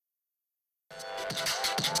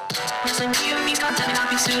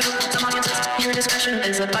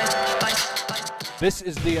This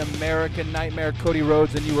is the American Nightmare, Cody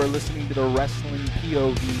Rhodes, and you are listening to the Wrestling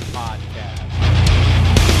POV podcast.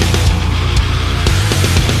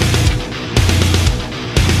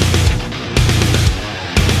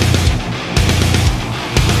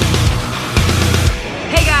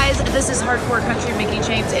 Hey guys, this is Hardcore Country Mickey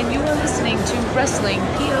James, and you are listening to Wrestling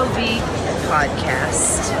POV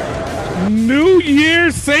podcast. New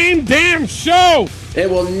Year, same damn show. It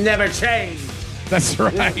will never change. That's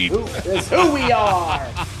right. It's who we are.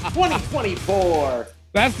 2024.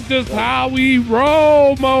 That's just how we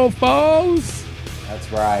roll, mofos.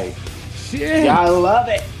 That's right. Shit. Yeah, I love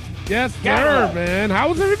it. Yes, sir, man. How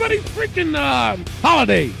was everybody's freaking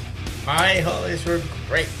holidays? My holidays were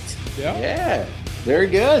great. Yeah. Very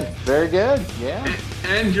good. Very good. Yeah.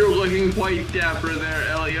 And you're looking quite dapper there,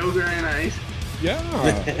 Elio. Very nice. Yeah.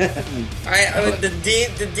 The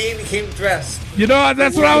dean came dressed. You know,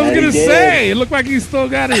 that's what I was going to say. It looked like he still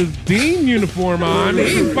got his Dean uniform on.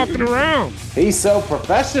 He ain't fucking around. He's so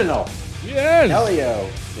professional. Yes. Elio.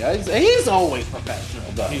 Yeah, he's always professional,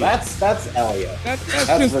 though. That's Elio. That's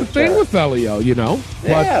just the thing with Elio, you know.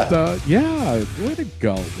 Yeah. But, yeah, way to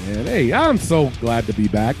go, man. Hey, I'm so glad to be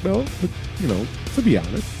back, though. But, you know, to be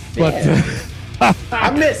honest. But I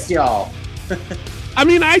miss y'all. I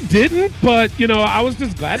mean, I didn't, but, you know, I was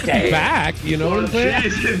just glad to be back. You know what I'm saying?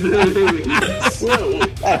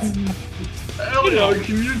 Elio,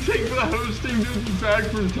 can you take the hosting duty back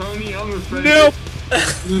from Tony on the face? Nope.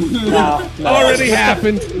 No. Already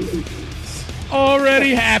happened.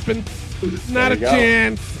 Not a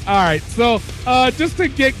chance. All right. So, just to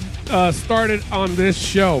get started on this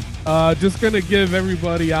show, just going to give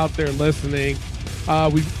everybody out there listening,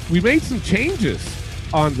 we made some changes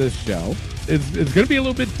on this show. It's going to be a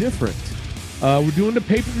little bit different. We're doing the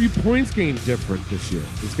pay-per-view points game different this year.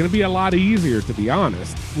 It's going to be a lot easier, to be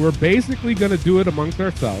honest. We're basically going to do it amongst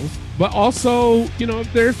ourselves. But also, you know,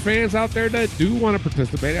 if there's fans out there that do want to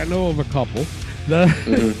participate, I know of a couple,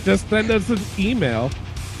 just send us an email.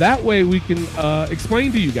 That way we can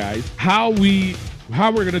explain to you guys how we're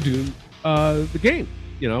going to do the game.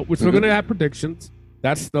 You know, we're still going to have predictions.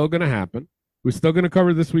 That's still going to happen. We're still going to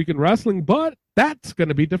cover This Week in Wrestling, but that's going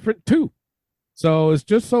to be different too. So it's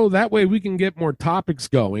just so that way we can get more topics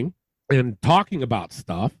going and talking about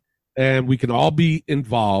stuff, and we can all be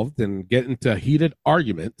involved and get into heated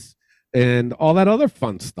arguments and all that other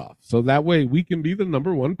fun stuff. So that way we can be the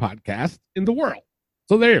 #1 podcast in the world.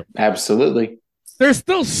 So there. Absolutely. There's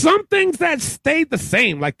still some things that stayed the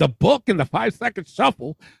same, like the book and the 5-second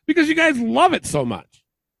shuffle, because you guys love it so much,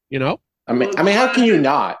 you know? I mean, how can you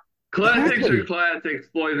not? Classics are classics,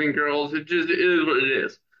 boys and girls. It is what it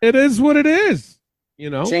is. It is what it is, you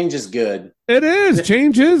know? Change is good. It is.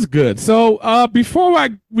 Change is good. So before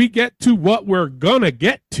we get to what we're going to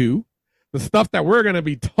get to, the stuff that we're going to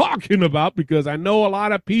be talking about, because I know a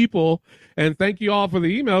lot of people, and thank you all for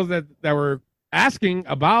the emails that were asking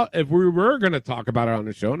about if we were going to talk about it on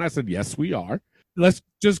the show. And I said, yes, we are. Let's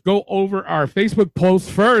just go over our Facebook post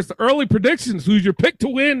first. Early predictions. Who's your pick to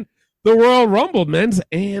win the Royal Rumble, men's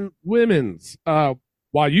and women's? While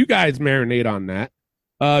you guys marinate on that,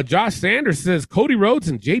 Josh Sanders says Cody Rhodes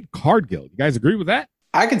and Jade Cargill. You guys agree with that?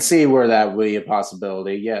 I could see where that would be a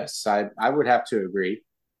possibility. Yes, I would have to agree.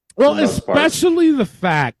 Well, especially the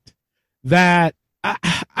fact that,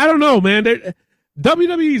 I don't know, man.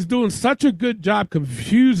 WWE is doing such a good job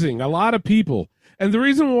confusing a lot of people. And the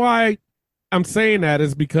reason why I'm saying that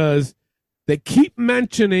is because they keep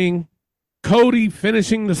mentioning Cody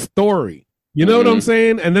finishing the story. You know what I'm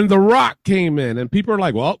saying? And then The Rock came in, and people are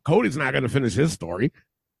like, well, Cody's not going to finish his story.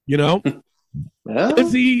 You know? Well,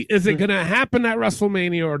 Is it going to happen at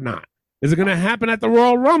WrestleMania or not? Is it going to happen at the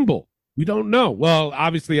Royal Rumble? We don't know. Well,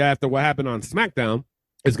 obviously, after what happened on SmackDown,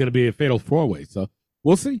 it's going to be a fatal 4-way. So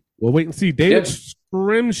we'll see. We'll wait and see. David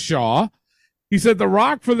Scrimshaw, he said The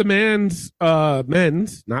Rock for the men's, not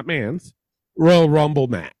man's, Royal Rumble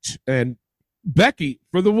match. And Becky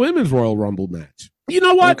for the women's Royal Rumble match. You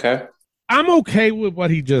know what? okay. I'm okay with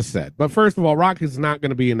what he just said. But first of all, Rock is not going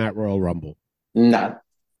to be in that Royal Rumble. No.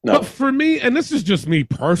 But for me, and this is just me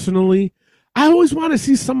personally, I always want to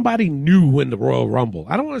see somebody new win the Royal Rumble.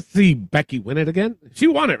 I don't want to see Becky win it again. She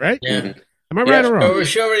won it, right? Yeah. Am I right or wrong? Oh,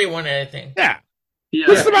 she already won it, I think. Yeah.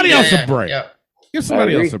 Give somebody else a break. Yeah. Give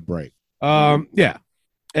somebody else a break. Yeah.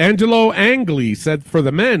 Angelo Angli said for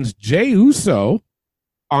the men's, Jey Uso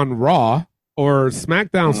on Raw or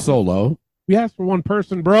SmackDown solo. We asked for one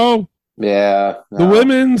person, bro. Yeah. No. The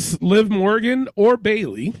women's, Liv Morgan or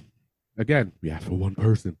Bayley. Again, we asked for one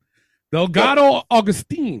person. Delgado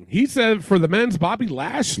Augustine. He said for the men's, Bobby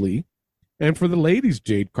Lashley. and for the ladies,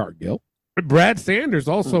 Jade Cargill. Brad Sanders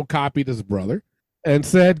also copied his brother and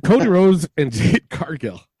said Cody Rhodes and Jade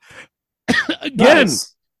Cargill. Again,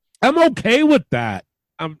 Nice. I'm okay with that.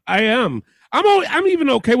 I am. I'm even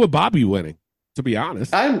okay with Bobby winning, to be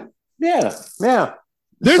honest. Yeah.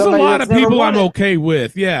 There's Somebody a lot that's of never people won I'm it. okay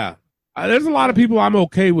with. Yeah. There's a lot of people I'm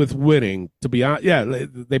okay with winning, to be honest. Yeah,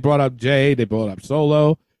 they brought up Jay. They brought up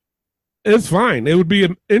Solo. It's fine. It would be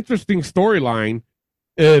an interesting storyline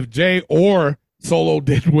if Jay or Solo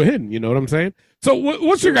did win. You know what I'm saying? So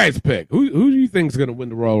what's your guys' pick? Who do you think is going to win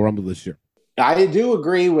the Royal Rumble this year? I do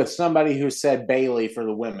agree with somebody who said Bayley for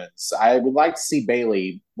the women's. I would like to see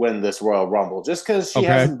Bayley win this Royal Rumble just because she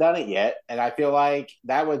hasn't done it yet. And I feel like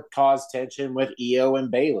that would cause tension with Io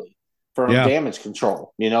and Bayley for damage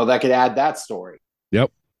control. You know, that could add that story.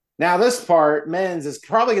 Yep. Now, this part, men's, is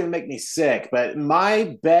probably going to make me sick, but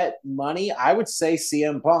my bet money, I would say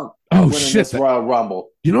CM Punk winning this Royal Rumble.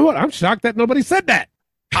 You know what? I'm shocked that nobody said that.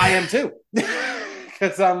 I am too.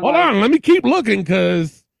 Hold on, let me keep looking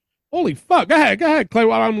because holy fuck. Go ahead, Clay,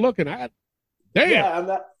 while I'm looking. Damn.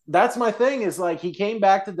 Yeah, that's my thing is like he came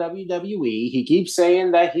back to WWE. He keeps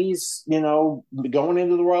saying that he's, going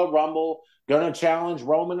into the Royal Rumble, going to challenge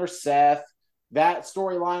Roman or Seth. That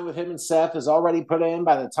storyline with him and Seth is already put in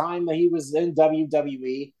by the time that he was in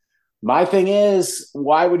WWE. My thing is,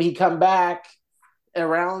 why would he come back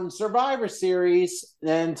around Survivor Series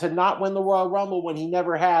and to not win the Royal Rumble when he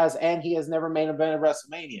never has, and he has never main evented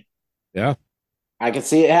WrestleMania? Yeah. I can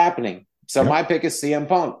see it happening. So my pick is CM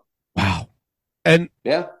Punk. Wow. And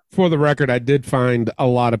for the record, I did find a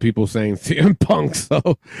lot of people saying CM Punk.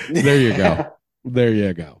 So there you go. There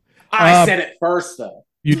you go. I said it first, though.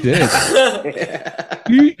 You did.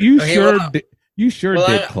 You sure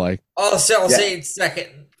did, Clay. I'll say it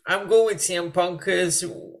second. I'm going with CM Punk because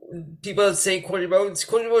people say Cody Rhodes.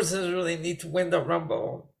 Cody Rhodes doesn't really need to win the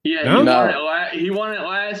Rumble. Yeah, he won it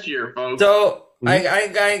last year, folks. So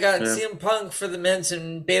I got CM Punk for the men's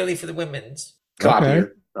and Bayley for the women's. Okay.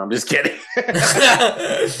 I'm just kidding.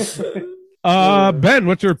 Ben,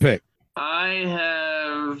 what's your pick?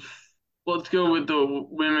 Let's go with the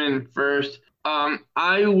women first.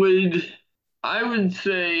 I would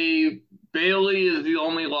say Bayley is the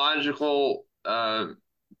only logical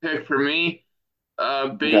pick for me,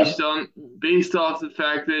 based off the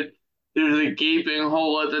fact that there's a gaping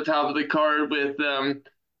hole at the top of the card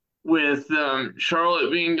with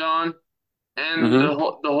Charlotte being gone, and the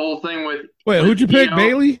whole thing with who'd you pick,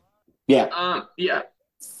 Bayley? Yeah. Yeah,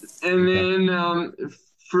 and then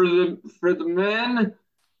for the men,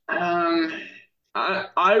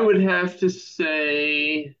 I would have to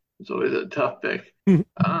say it's always a tough pick.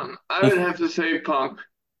 I would have to say Punk.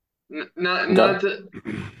 Not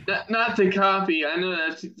to copy. I know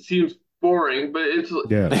that seems boring, but it's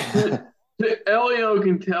Elio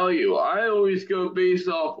can tell you. I always go based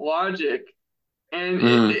off logic,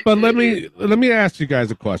 but let me ask you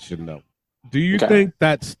guys a question though. Do you think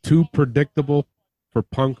that's too predictable for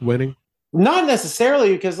Punk winning? Not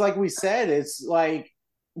necessarily, because like we said, it's like,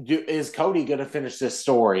 is Cody going to finish this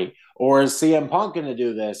story, or is CM Punk going to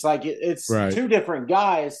do this? Like it's two different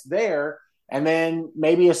guys there. And then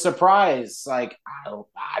maybe a surprise, like,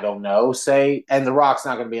 I don't know, and The Rock's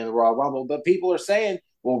not going to be in the Royal Rumble, but people are saying,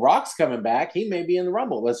 well, Rock's coming back. He may be in the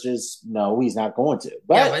Rumble. No, he's not going to.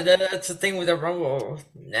 But that's the thing with the Rumble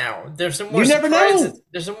now. There's some more surprises. Never know.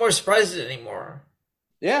 There's some more surprises anymore.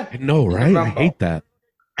 Yeah. I know, right? I hate that.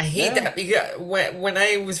 I hate that because when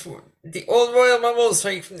I was the old Royal Rumbles,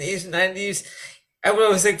 like from the 80s and 90s, I would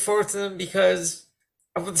always look forward to them because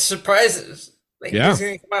of the surprises. Like, who's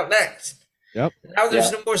going to come out next? Yep. Now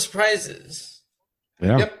there's no more surprises.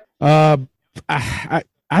 Yeah. Yep.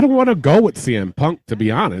 I don't want to go with CM Punk, to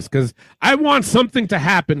be honest, because I want something to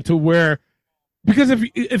happen to where, because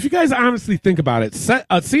if you guys honestly think about it,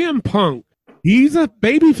 CM Punk, he's a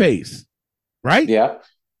babyface, right? Yeah.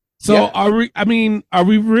 So are we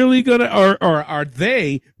really gonna, or are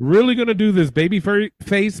they really gonna do this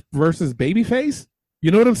babyface versus babyface?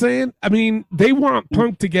 You know what I'm saying? I mean, they want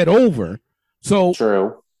Punk to get over. So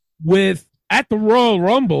true. At the Royal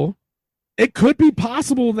Rumble, it could be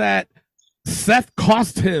possible that Seth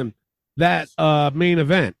cost him that main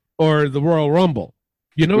event or the Royal Rumble.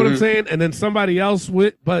 You know what I'm saying? And then somebody else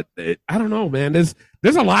I don't know, man. There's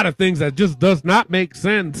a lot of things that just does not make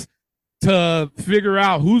sense to figure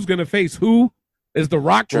out who's going to face who. Is The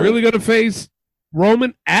Rock really going to face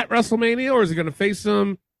Roman at WrestleMania, or is he going to face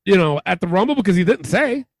him, at the Rumble? Because he didn't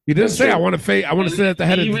say. He didn't say, I want to sit at the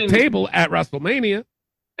head of the table at WrestleMania.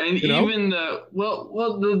 And even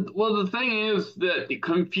the thing is that it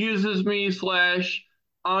confuses me /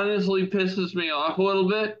 honestly pisses me off a little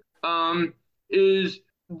bit. Is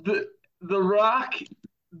The Rock,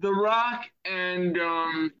 and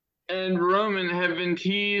Roman have been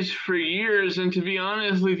teased for years. And to be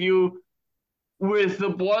honest with you, with the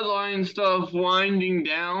bloodline stuff winding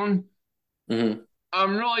down,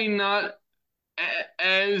 I'm really not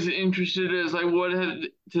as interested as I would have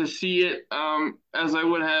to see it as I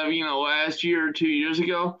would have, last year or 2 years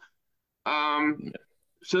ago.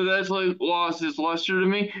 So that's like lost its luster to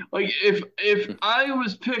me. Like if I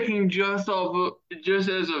was picking just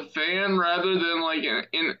as a fan rather than like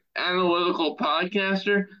an analytical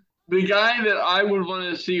podcaster, the guy that I would want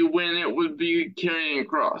to see win it would be Karrion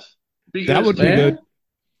Kross. Because that would be good.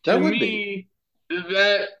 To me,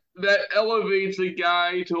 that elevates a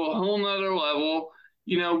guy to a whole nother level.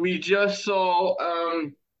 We just saw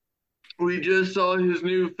his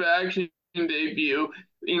new faction debut.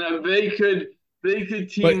 They could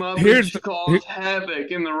team up and just cause havoc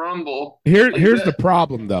in the Rumble. Here's the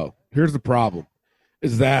problem, though. Here's the problem,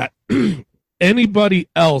 is that anybody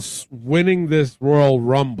else winning this Royal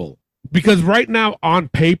Rumble, because right now on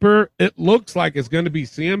paper it looks like it's going to be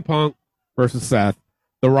CM Punk versus Seth,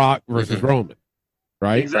 The Rock versus Roman,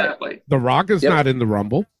 right? Exactly. The Rock is not in the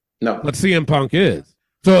Rumble, no, but CM Punk is.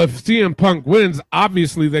 So if CM Punk wins,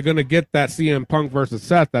 obviously they're going to get that CM Punk versus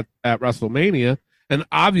Seth at WrestleMania. And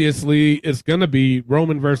obviously, it's going to be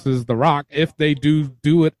Roman versus The Rock if they do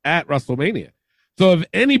it at WrestleMania. So if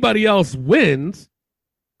anybody else wins,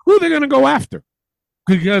 who are they going to go after?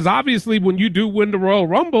 Because obviously, when you do win the Royal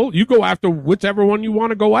Rumble, you go after whichever one you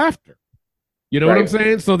want to go after. You know what I'm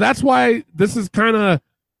saying? So that's why this is kind of,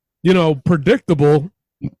 predictable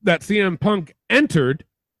that CM Punk entered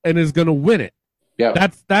and is going to win it. Yeah,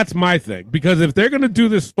 that's my thing. Because if they're going to do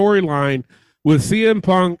this storyline with CM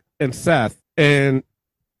Punk and Seth, and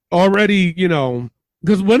already,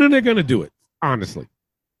 because when are they going to do it? Honestly,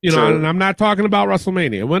 and I'm not talking about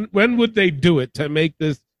WrestleMania. When would they do it to make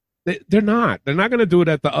this? They're not. They're not going to do it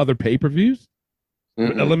at the other pay-per-views.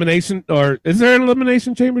 Elimination, or is there an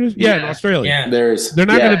elimination chamber? Yeah, in Australia. Yeah. They're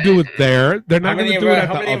not going to do it there. They're not going to do it at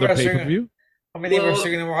the other pay-per-view. How many of us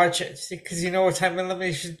are going to watch it? Because you know what time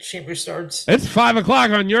Elimination Chamber starts? It's 5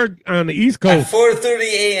 o'clock on the East Coast. At 4:30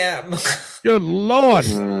 a.m. Good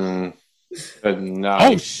Lord.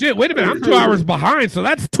 Oh shit! Wait a minute, I'm 2 hours behind, so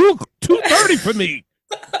that's 2:30 for me.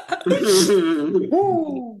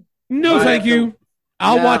 No, thank you.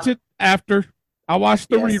 I'll watch it after. I'll watch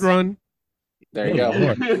the rerun. There you go.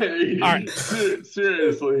 All right.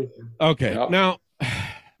 Seriously. Okay. Now,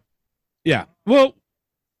 we'll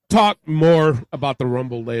talk more about the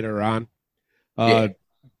Rumble later on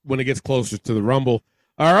when it gets closer to the Rumble.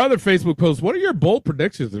 Our other Facebook post: what are your bold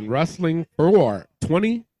predictions in wrestling for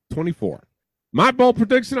 2024? My bold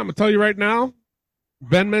prediction, I'm going to tell you right now,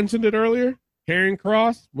 Ben mentioned it earlier, Karrion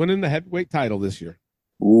Kross winning the heavyweight title this year.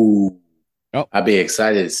 Ooh. Oh. I'd be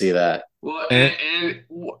excited to see that. Well,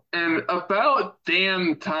 and about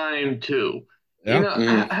damn time, too.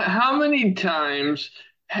 Yeah. How many times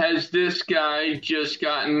has this guy just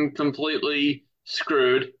gotten completely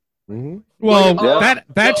screwed? Mm-hmm. Well,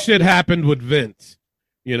 that shit happened with Vince,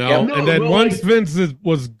 and then once Vince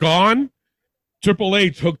was gone, Triple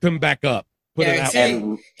H hooked him back up. He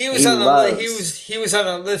was on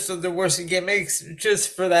a list of the worst gimmicks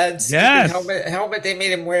just for that helmet they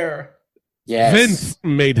made him wear. Yes. Vince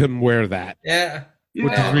made him wear that. Yeah.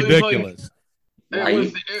 Which is ridiculous.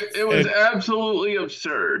 It was absolutely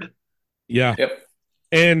absurd. Yeah. Yep.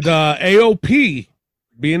 And AOP,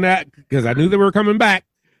 being that, because I knew they were coming back,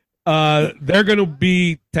 they're going to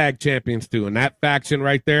be tag champions too. And that faction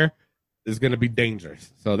right there is going to be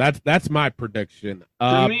dangerous. So that's my prediction.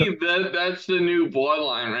 To me, that's the new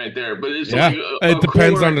bloodline right there. But it's it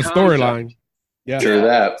depends on the storyline. Yeah. True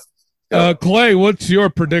that. Clay, what's your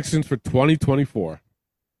predictions for 2024?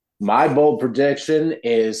 My bold prediction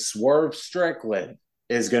is Swerve Strickland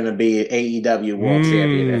is going to be AEW World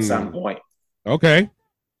Champion at some point. Okay.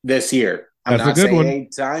 This year. I'm That's not a good saying one.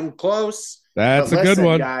 anytime close. That's a good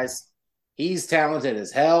one. Guys, he's talented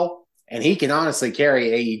as hell, and he can honestly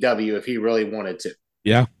carry AEW if he really wanted to.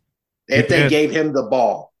 Yeah. If they gave him the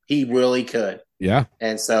ball, he really could. Yeah.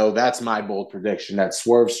 And so that's my bold prediction, that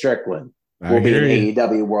Swerve Strickland will be an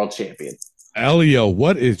AEW World Champion. Elio,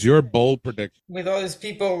 what is your bold prediction? With all these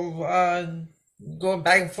people going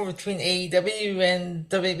back and forth between AEW and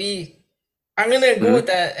WWE, I'm going to go with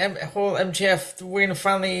that whole MJF. We're going to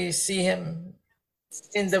finally see him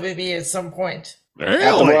in WWE at some point. Really?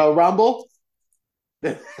 At the Royal Rumble?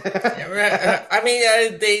 I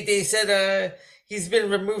mean, they said he's been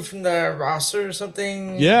removed from the roster or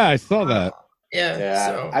something. Yeah, I saw that.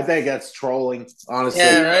 So. I think that's trolling, honestly.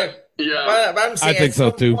 Yeah, right? Yeah. But I'm saying I think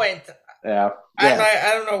so too. Point, yeah.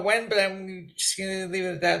 I don't know when, but I'm just gonna leave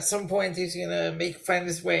it at that. At some point, he's gonna find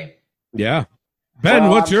his way. Yeah, Ben,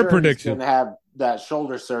 what's your prediction? He's gonna have that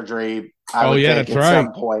shoulder surgery. That's right.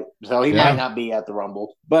 Some point, so he might not be at the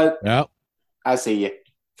Rumble. But I see you.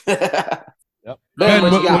 Ben,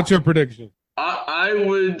 what's your prediction? I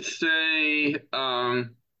would say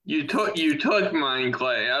you took mine,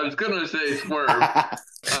 Clay. I was gonna say Swerve.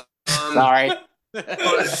 Sorry. But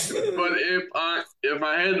if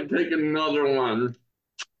I had to pick another one,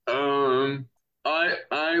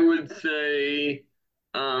 I would say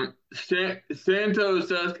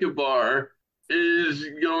Santos Escobar is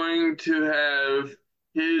going to have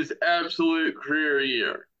his absolute career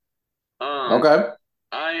year. Okay.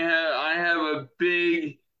 I have a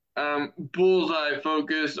big bullseye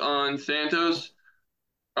focus on Santos.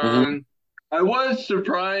 I was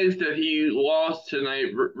surprised that he lost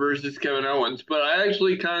tonight versus Kevin Owens, but I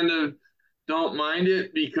actually kind of don't mind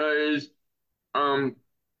it because I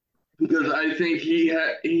think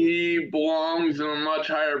he belongs in a much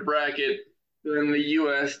higher bracket than the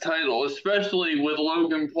U.S. title, especially with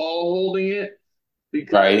Logan Paul holding it,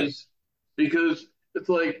 because it's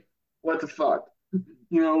like, what the fuck?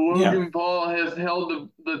 Logan Paul has held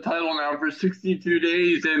the title now for 62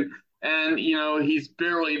 days, and he's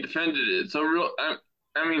barely defended it. So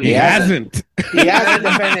he hasn't. He hasn't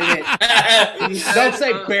defended it. Don't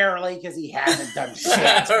say barely, because he hasn't done shit.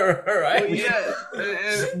 Right? Well, yeah,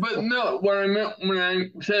 but no. What I meant when I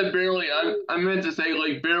said barely, I meant to say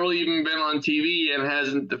like barely even been on TV and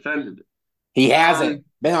hasn't defended it. He hasn't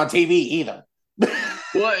been on TV either.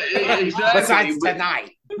 Well, exactly. Besides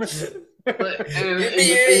tonight.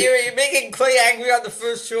 You're making Clay angry on the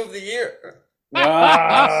first show of the year. Well,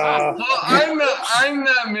 I'm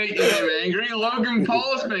not making him angry. Logan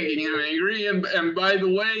Paul's making him angry, and by the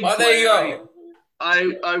way, there you go.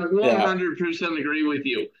 I 100% agree with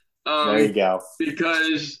you. There you go.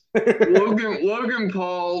 Because Logan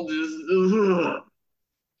Paul the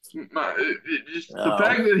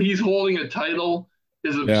fact that he's holding a title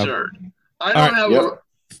is absurd. I don't have.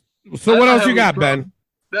 So what else you got, Ben?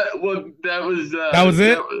 That was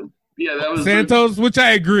it. That was Santos, which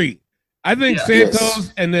I agree. I think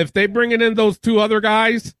Santos, and if they bring in those two other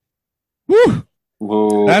guys,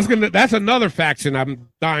 that's another faction I'm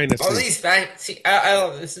dying to see. All these factions, I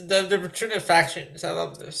love this. The return of factions, I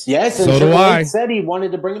love this. Yes, and so do I. Said he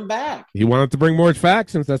wanted to bring them back. He wanted to bring more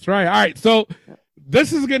factions. That's right. All right, so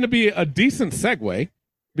this is going to be a decent segue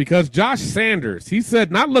because Josh Sanders, he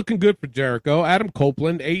said, not looking good for Jericho. Adam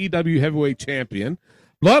Copeland, AEW heavyweight champion.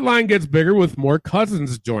 Bloodline gets bigger with more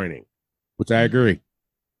cousins joining, which I agree.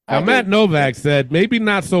 Now, Matt Novak said, maybe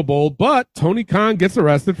not so bold, but Tony Khan gets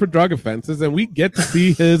arrested for drug offenses, and we get to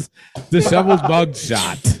see his disheveled mug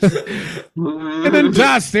shot. And then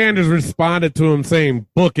Josh Sanders responded to him saying,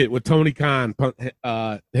 book it, with Tony Khan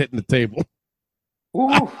hitting the table.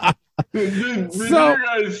 Did you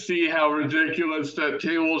guys see how ridiculous that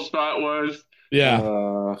table spot was? Yeah.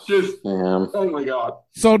 Oh, my God.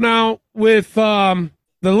 So now with the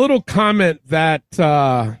little comment that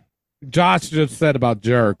Josh just said about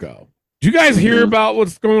Jericho. Did you guys hear about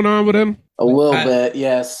what's going on with him? A little bit,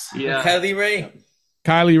 yes. Yeah. Kylie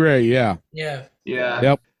Ray, yeah. Yeah.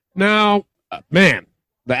 Yep. Now, man,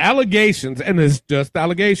 the allegations, and it's just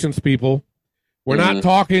allegations, people. We're not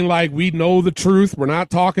talking like we know the truth. We're not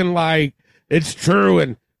talking like it's true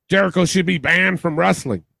and Jericho should be banned from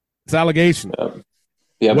wrestling. It's allegations.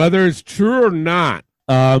 Yep. Whether it's true or not,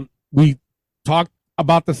 we talked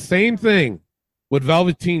about the same thing with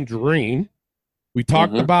Velveteen Dream. We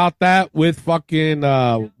talked about that with fucking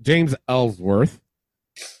James Ellsworth.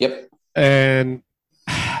 Yep. And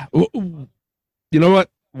you know what?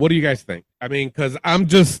 What do you guys think? I mean, because I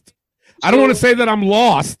don't want to say that I'm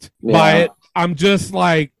lost by it. I'm just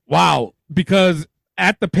like, wow, because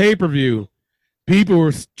at the pay-per-view, people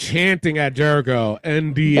were chanting at Jericho,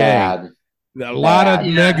 NDA. Bad. A lot of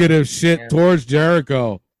negative shit towards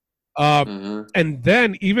Jericho. And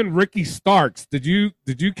then even Ricky Starks. Did you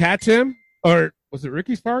catch him? Or was it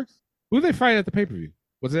Ricky Starks? Who did they fight at the pay-per-view?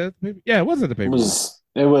 Was it at the pay-per-view? Yeah, it was at the pay-per-view.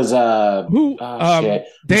 It was who?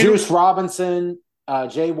 Juice Robinson,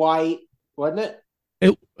 Jay White, wasn't it?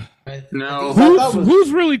 No.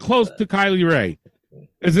 Who's really close to Kylie Ray?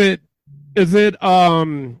 Is it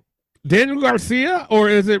Daniel Garcia or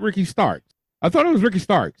is it Ricky Starks? I thought it was Ricky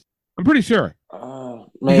Starks. I'm pretty sure.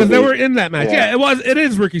 Because they were in that match. Yeah, it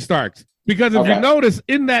is Ricky Starks. Because if you notice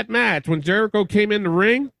in that match, when Jericho came in the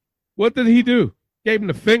ring, what did he do? Gave him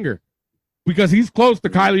the finger. Because he's close to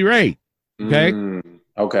Kylie Ray. Okay?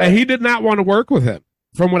 Okay. And he did not want to work with him,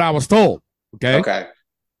 from what I was told. Okay. Okay.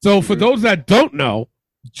 So for those that don't know,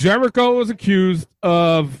 Jericho was accused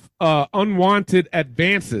of unwanted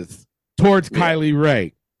advances towards Kylie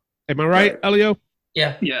Ray. Am I right, Elio?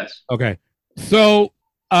 Yeah. Yes. Okay. So,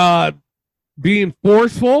 being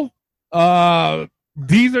forceful,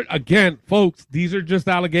 these are, again, folks, these are just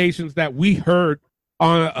allegations that we heard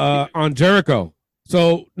on Jericho.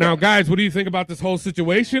 So now, guys, what do you think about this whole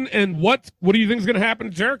situation, and what do you think is going to happen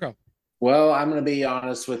to Jericho? Well, I'm going to be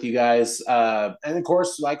honest with you guys. And of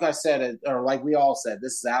course, like I said, or like we all said,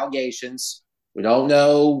 this is allegations. We don't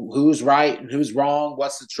know who's right and who's wrong,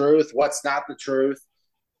 what's the truth, what's not the truth.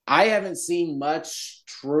 I haven't seen much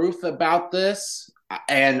truth about this.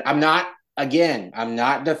 And I'm not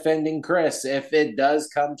defending Chris if it does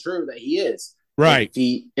come true that he is. Right.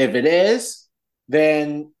 If it is,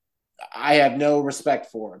 then I have no respect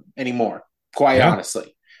for him anymore, quite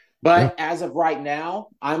honestly. But as of right now,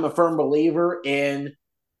 I'm a firm believer in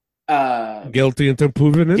guilty until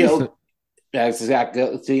proven innocent. That's exactly,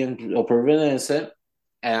 guilty until proven innocent,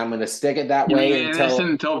 and I'm going to stick it that way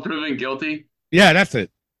until proven guilty. Yeah, that's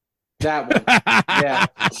it. That one. Yeah.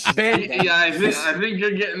 I think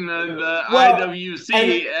you're getting the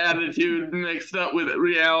IWC attitude mixed up with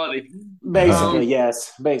reality. Basically,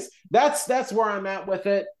 yes. That's where I'm at with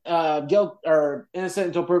it. Guilt or innocent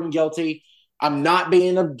until proven guilty. I'm not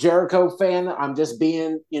being a Jericho fan. I'm just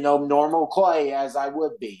being, normal Clay as I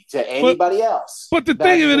would be to anybody else. But the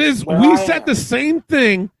thing of it is, we said the same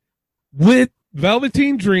thing with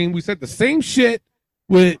Velveteen Dream. We said the same shit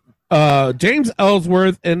with James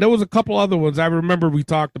Ellsworth, and there was a couple other ones I remember we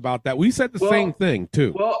talked about that. We said the same thing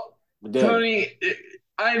too. Well, Tony,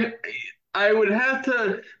 I would have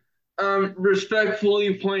to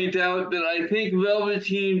respectfully point out that I think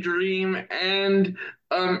Velveteen Dream and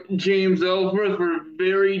James Ellsworth were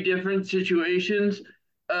very different situations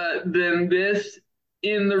than this,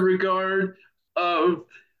 in the regard of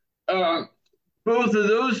both of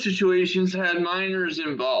those situations had minors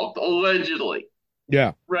involved, allegedly.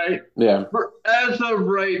 Yeah. Right? Yeah. As of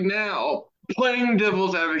right now, playing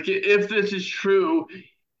devil's advocate, if this is true,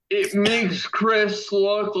 it makes Chris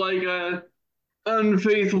look like a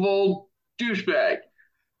unfaithful douchebag.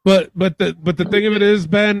 But the thing of it is,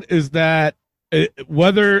 Ben, is that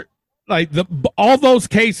whether all those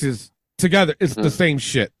cases together, it's the same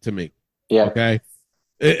shit to me. Yeah. Okay.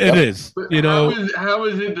 It is. But how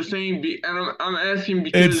is it the same? And I'm asking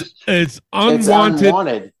because it's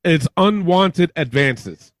unwanted. It's unwanted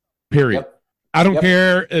advances. Period. Yep. I don't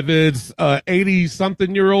care if it's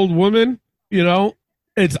 80-something-year-old woman.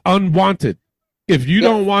 It's unwanted. If you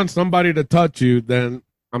don't want somebody to touch you, then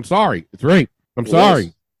I'm sorry. It's rape. I'm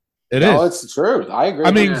sorry. It is. No, it's the truth. I agree.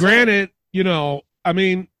 I mean, granted, you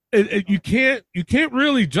can't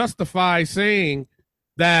really justify saying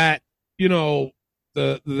that,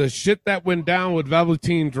 the shit that went down with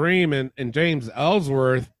Velveteen Dream and James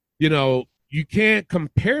Ellsworth, you can't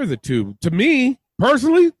compare the two. To me,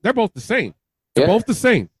 personally, they're both the same. They're both the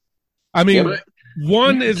same. I mean,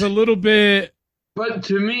 one is a little bit. But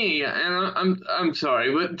to me, and I'm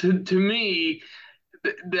sorry, but to me,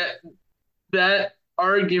 that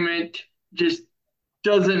argument just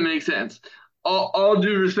doesn't make sense. All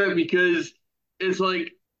due respect, because it's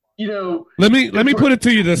like, Let me put it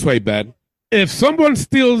to you this way, Ben. If someone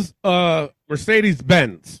steals Mercedes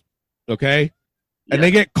Benz, okay, and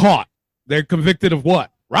they get caught, they're convicted of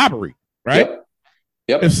what? Robbery, right?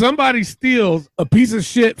 Yep. If somebody steals a piece of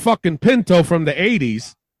shit fucking Pinto from the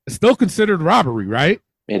 80s, it's still considered robbery, right?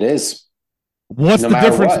 It is. What's the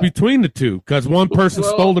difference between the two? Because one person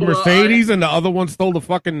stole the Mercedes and the other one stole the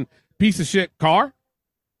fucking piece of shit car?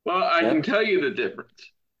 Well, I can tell you the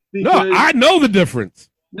difference. No, I know the difference.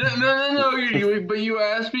 No. But you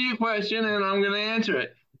asked me a question, and I'm going to answer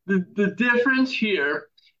it. The difference here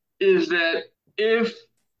is that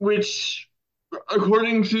which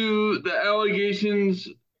according to the allegations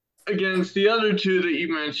against the other two that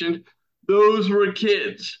you mentioned, those were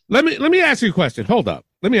kids. Let me ask you a question. Hold up.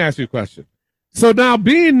 Let me ask you a question. So now,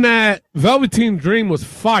 being that Velveteen Dream was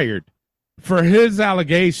fired for his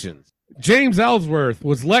allegations, James Ellsworth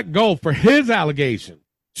was let go for his allegations.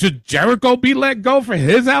 Should Jericho be let go for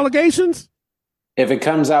his allegations? If it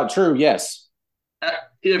comes out true, yes.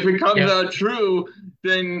 If it comes out true,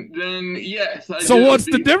 then yes. So what's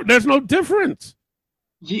the difference? There's no difference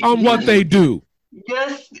on what they do.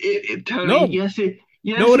 Yes, Tony. No. Yes, it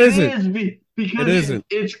isn't. Because it isn't.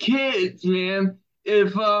 It's kids, man.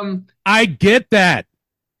 If I get that,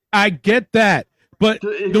 but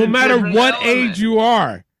no matter what age you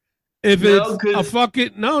are, if it's a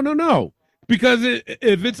fucking no, because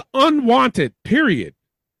if it's unwanted, period,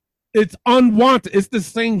 it's unwanted. It's the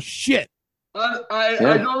same shit.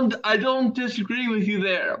 I don't disagree with you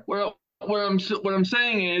there. What I'm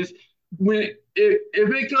saying is, if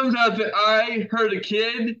it comes out that I hurt a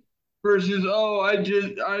kid versus I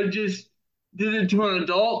just did it to an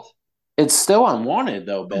adult. It's still unwanted,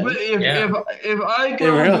 though, Ben. But if I go,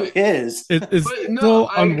 it really is. It's still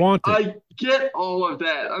unwanted. I get all of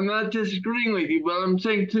that. I'm not disagreeing with you, but I'm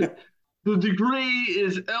saying the degree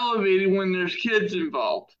is elevated when there's kids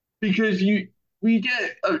involved because we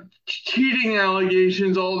get cheating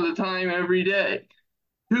allegations all the time, every day.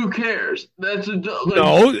 Who cares? That's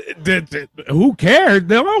no. Who cares?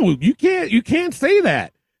 No, you can't say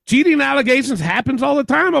that. Cheating allegations happens all the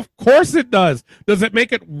time. Of course it does. Does it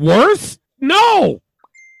make it worse? No.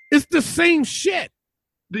 It's the same shit.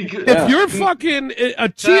 Because, if you're fucking a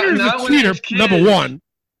cheater, is a cheater. Number one.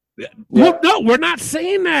 Yeah. Well, no, we're not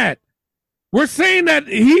saying that. We're saying that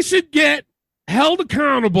he should get held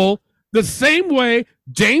accountable the same way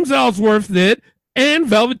James Ellsworth did and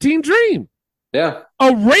Velveteen Dream. Yeah.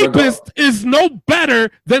 A rapist is no better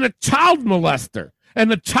than a child molester. And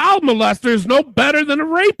a child molester is no better than a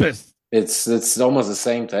rapist. It's almost the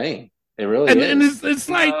same thing. It really is. And it's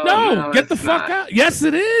like, no, get the fuck out. Yes,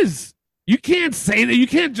 it is. You can't say that. You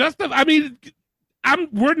can't justify. I mean,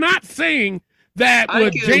 we're not saying that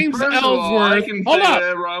with James Ellsworth. Hold up.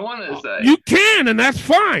 Whatever I want to say. You can, and that's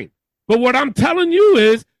fine. But what I'm telling you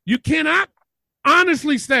is you cannot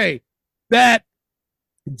honestly say that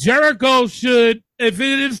Jericho should, if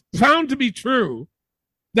it is found to be true,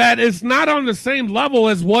 that it's not on the same level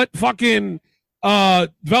as what fucking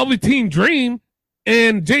Velveteen Dream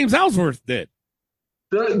and James Ellsworth did.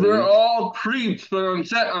 They're all creeps, but I'm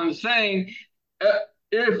saying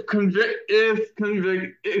if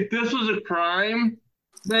this was a crime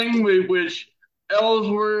thing with which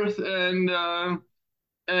Ellsworth and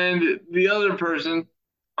the other person,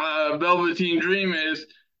 Velveteen Dream is,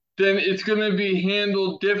 then it's going to be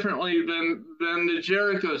handled differently than the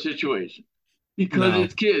Jericho situation. Because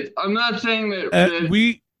it's kids. I'm not saying that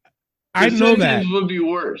I know that would be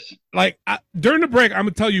worse. Like during the break, I'm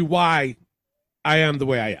gonna tell you why I am the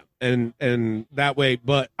way I am, and that way.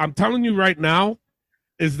 But I'm telling you right now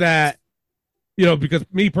is that because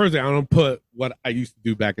me personally, I don't put what I used to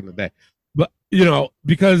do back in the day, but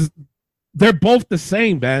because they're both the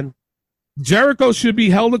same, man. Jericho should be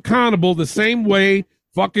held accountable the same way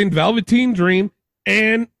fucking Velveteen Dream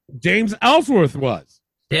and James Ellsworth was.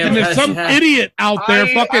 Yeah, and if some idiot out there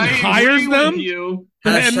fucking hires them,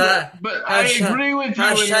 but I agree with you.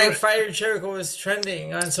 Hashtag Fire Jericho is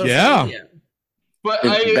trending on social media. But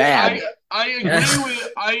I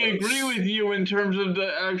agree with you in terms of the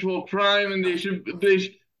actual crime, and they should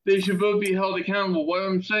both be held accountable. What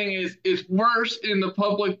I'm saying is, it's worse in the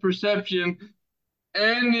public perception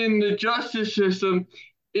and in the justice system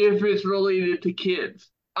if it's related to kids.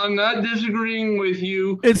 I'm not disagreeing with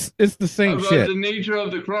you. It's the same about shit. The nature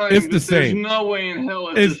of the crime. It's the same. There's no way in hell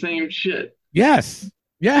it's the same shit. Yes.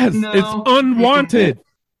 No. It's unwanted.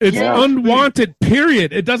 It's unwanted,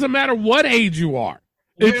 period. It doesn't matter what age you are.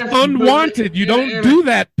 It's unwanted. You don't do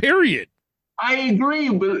that, period. I agree,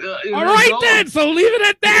 but all right then. So leave it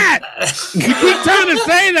at that. You keep trying to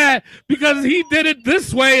say that because he did it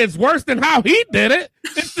this way, it's worse than how he did it.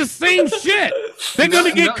 It's the same shit. They're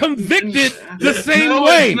gonna get convicted the same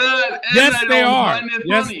way. Yes, they are.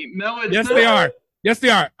 Yes, they are. Yes, they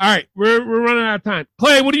are. All right, we're running out of time.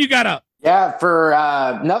 Clay, what do you got up? Yeah, for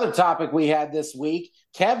another topic we had this week,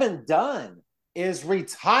 Kevin Dunn is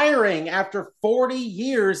retiring after 40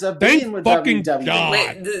 years of being with WWE. God.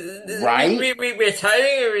 Wait, right?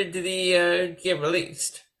 Retiring or did he get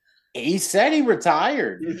released? He said he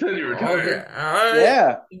retired. Okay. All right.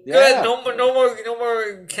 Yeah. Good. No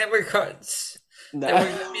more camera cuts. That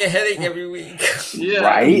would give me a headache every week. Yeah.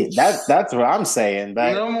 Right? That's what I'm saying.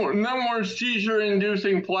 But no more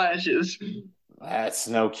seizure-inducing flashes. That's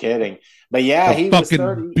no kidding. But yeah, he was fucking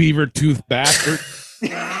 30. beaver tooth bastard.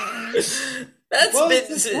 That's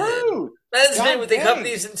been with the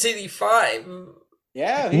company since '85.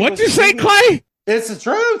 Yeah. What'd you say, Clay? It's the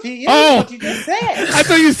truth. He is what you just said. I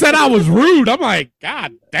thought you said I was rude. I'm like,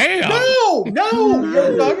 God damn. No,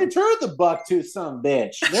 you're talking truth, the bucktooth son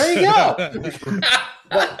bitch. There you go.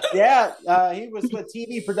 But yeah, he was with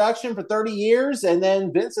TV production for 30 years, and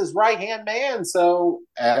then Vince's right-hand man. So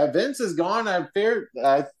Vince is gone. I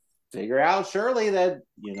figure out surely that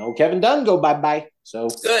Kevin Dunn go bye-bye. So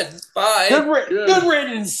good. Bye. Good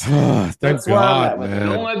riddance. Thank God, man.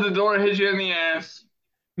 Don't let the door hit you in the ass.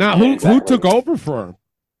 Now, who took over for him?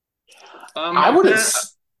 I would have.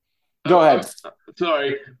 Go ahead.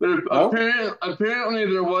 Sorry, but apparently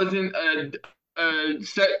there wasn't a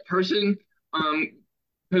set person.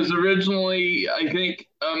 Because originally, I think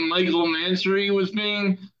Michael Mansory was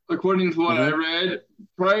being, according to what I read,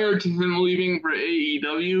 prior to him leaving for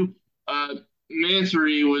AEW,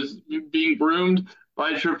 Mansory was being groomed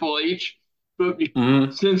by Triple H, but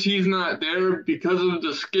since he's not there, because of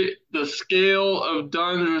the scale of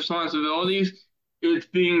Dunn's responsibilities, it's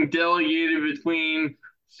being delegated between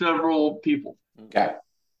several people. Okay.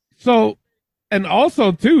 So, and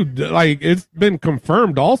also too, like it's been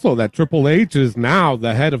confirmed also that Triple H is now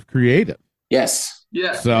the head of creative. Yes.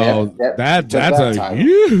 Yeah. So Yep. that's a title.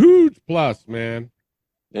 huge plus, man.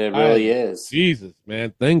 It really is. Jesus,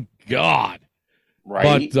 man. Thank God.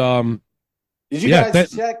 Right. But did you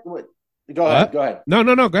guys check what? Go ahead. Go ahead.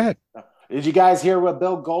 No. Go ahead. Did you guys hear what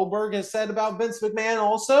Bill Goldberg has said about Vince McMahon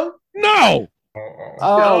also? No.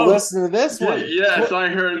 Oh, listen to this one. Yes, I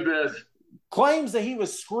heard this. Claims that he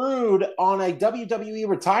was screwed on a WWE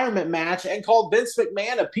retirement match and called Vince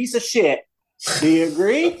McMahon a piece of shit. Do you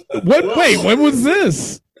agree? Wait, when was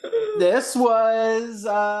this? This was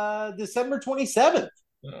December 27th.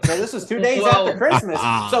 So this was 2 days after Christmas.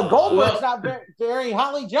 So Goldberg's not very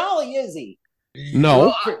holly jolly, is he?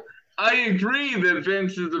 No. Well, I agree that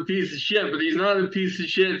Vince is a piece of shit, but he's not a piece of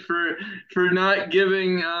shit for not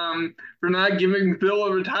giving Bill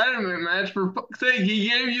a retirement match. For fuck's sake, he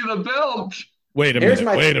gave you the belt. Wait a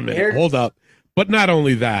minute. Hold up. But not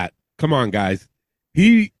only that. Come on, guys.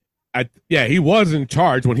 He was in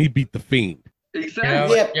charge when he beat the Fiend.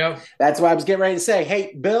 Exactly. Yep. That's what I was getting ready to say.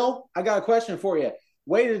 Hey, Bill, I got a question for you.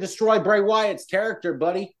 Way to destroy Bray Wyatt's character,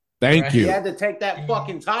 buddy. Thank you. You had to take that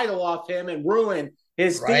fucking title off him and ruin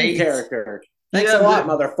his Fiend character. Thanks a lot,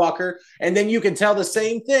 motherfucker. And then you can tell the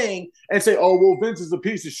same thing and say, oh, well, Vince is a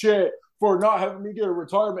piece of shit for not having me get a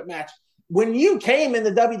retirement match. When you came in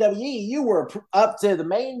the WWE, you were up to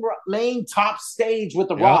the main top stage with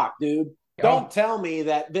The Rock, dude. Don't tell me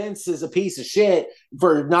that Vince is a piece of shit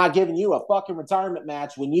for not giving you a fucking retirement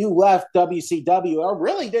match when you left WCW or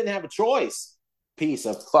really didn't have a choice. Piece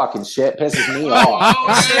of fucking shit. Pisses me off.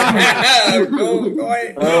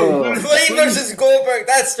 Flame versus Goldberg.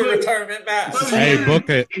 That's the retirement match. Hey, book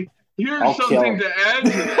it. Here's something to add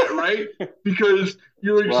to that, right? Because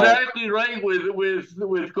you're exactly right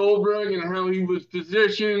with Goldberg and how he was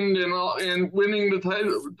positioned and winning the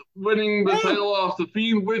title off the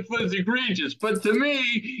Fiend was egregious. But to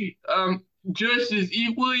me, just as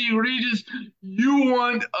equally egregious, you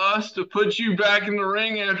want us to put you back in the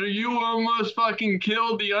ring after you almost fucking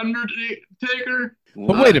killed the Undertaker.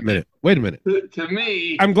 But wait a minute. To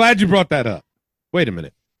me, I'm glad you brought that up. Wait a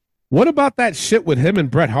minute. What about that shit with him and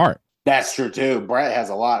Bret Hart? That's true too. Bret has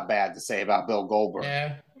a lot bad to say about Bill Goldberg.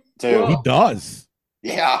 Yeah, too. He does.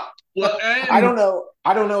 Yeah. Well, I don't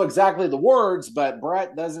know exactly the words, but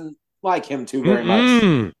Bret doesn't like him too very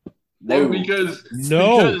much. No, because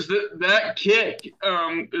that kick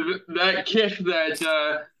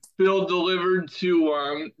that Bill delivered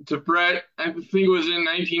to Bret, I think it was in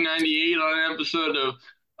 1998 on an episode of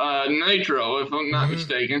Nitro, if I'm not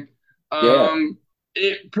mistaken.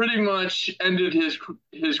 It pretty much ended his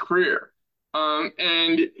career.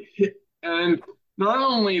 And not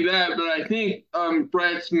only that, but I think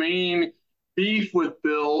Bret's main beef with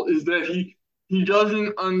Bill is that he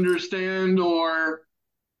doesn't understand or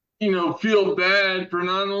feel bad for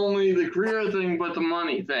not only the career thing but the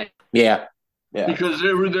money thing. Yeah. Because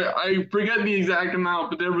I forget the exact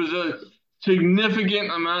amount, but there was a significant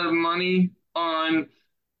amount of money on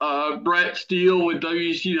Bret's deal with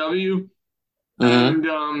WCW.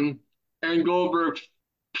 And Goldberg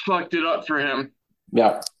fucked it up for him.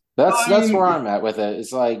 Yeah, that's where I'm at with it.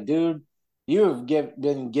 It's like, dude, you have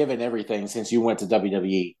been given everything since you went to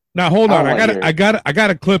WWE. Now hold on, I got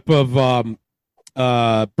a clip of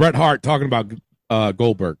Bret Hart talking about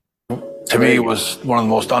Goldberg. To me, he was one of the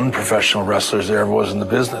most unprofessional wrestlers there ever was in the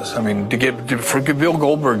business. I mean, for Bill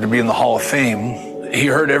Goldberg to be in the Hall of Fame, he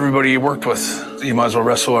hurt everybody he worked with. You might as well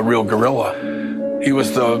wrestle a real gorilla. He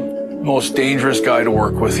was the most dangerous guy to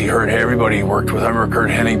work with. He hurt everybody he worked with. I remember Kurt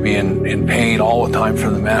Hennig being in pain all the time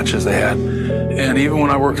from the matches they had. And even when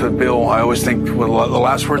I worked with Bill, I always think the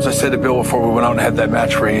last words I said to Bill before we went out and had that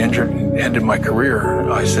match where he injured and ended my career,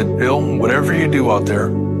 I said, Bill, whatever you do out there,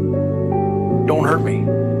 don't hurt me.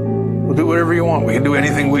 We'll do whatever you want. We can do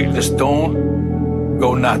anything. We just don't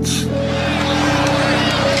go nuts.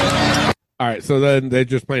 All right, so then they're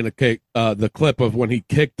just playing the clip of when he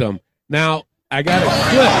kicked him. Now, I got a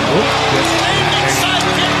clip.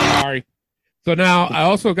 Sorry. So now I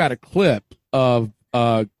also got a clip of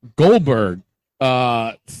Goldberg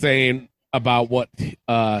saying about what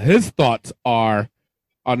his thoughts are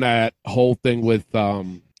on that whole thing with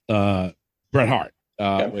Bret Hart.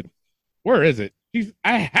 Where is it?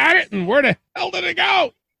 I had it, and where the hell did it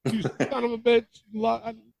go? You son of a bitch.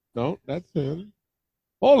 No, that's him.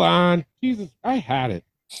 Hold on. Jesus, I had it.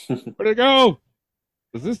 Where'd it go?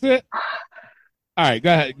 Is this it? All right,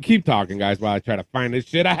 go ahead. Keep talking, guys, while I try to find this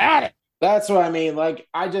shit. I had it. That's what I mean. Like,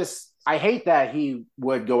 I hate that he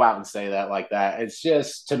would go out and say that like that. It's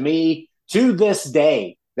just, to me, to this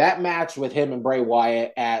day, that match with him and Bray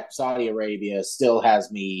Wyatt at Saudi Arabia still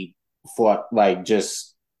has me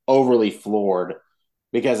just overly floored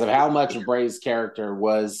because of how much of Bray's character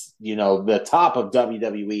was, the top of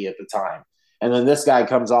WWE at the time. And then this guy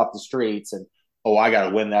comes off the streets and, I got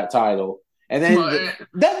to win that title. And then, the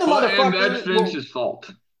motherfucker. And that's Vince's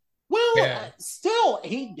fault. Well, still,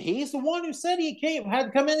 he's the one who said had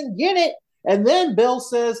to come in and get it. And then Bill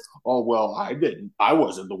says, "Oh well, I didn't. I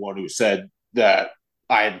wasn't the one who said that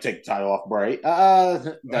I had to take the title off Bray."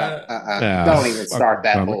 Don't even start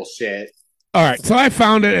that bullshit. All right, so I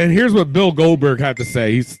found it, and here's what Bill Goldberg had to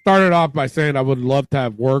say. He started off by saying, "I would love to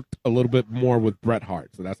have worked a little bit more with Bret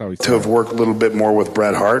Hart." So that's how he started. To have worked a little bit more with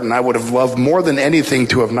Bret Hart, and I would have loved more than anything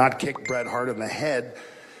to have not kicked Bret Hart in the head.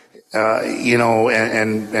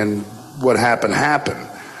 And what happened.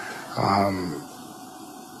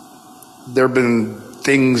 There have been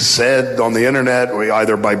things said on the internet,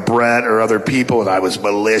 either by Bret or other people, that I was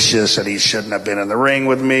malicious and he shouldn't have been in the ring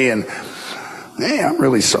with me. And hey, I'm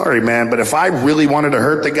really sorry, man. But if I really wanted to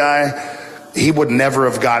hurt the guy, he would never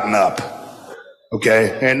have gotten up.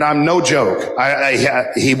 Okay, and I'm no joke.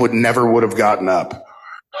 He would have gotten up.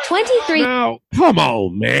 23. Now, come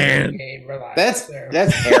on, man. Okay, that's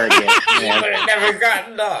arrogant. He would have never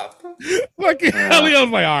gotten up. Fucking Elio's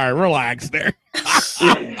like, all right, relax there.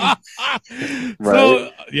 So,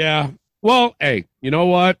 yeah. Well, hey, you know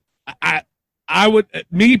what? I would,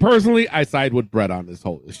 me personally, I side with Bret on this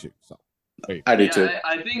whole issue. So I do too.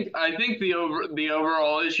 I think the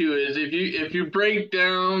overall issue is if you break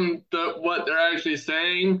down what they're actually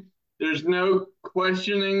saying, there's no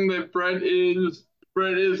questioning that Bret is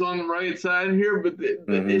on the right side here, but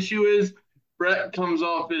the issue is Bret comes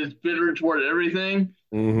off as bitter toward everything,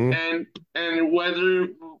 and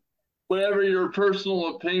whatever your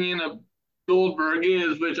personal opinion of Goldberg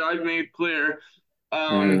is, which I've made clear,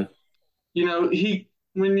 he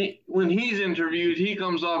when he's interviewed, he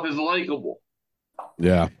comes off as likable.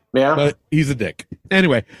 Yeah. But he's a dick.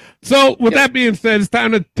 Anyway, so with that being said, it's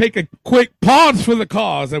time to take a quick pause for the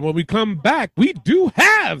cause. And when we come back, we do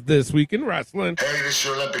have This Week in Wrestling. Hey, this is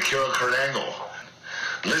your Olympic hero, Kurt Angle.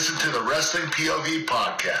 Listen to the Wrestling POV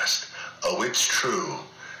podcast. Oh, it's true.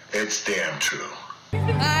 It's damn true.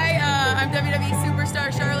 Hi, I'm WWE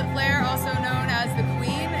superstar Charlotte Flair, also known as the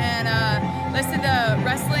Queen, and listen to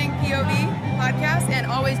Wrestling POV podcast and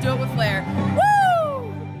always do it with Flair.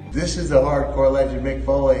 Woo! This is the hardcore legend Mick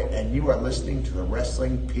Foley, and you are listening to the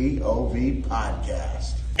Wrestling POV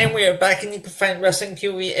podcast. And we are back, and you can find Wrestling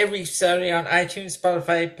POV every Saturday on iTunes,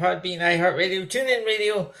 Spotify, Podbean, iHeartRadio, TuneIn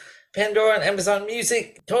Radio, Pandora, and Amazon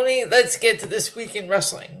Music. Tony, let's get to This Week in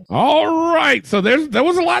Wrestling. All right. So there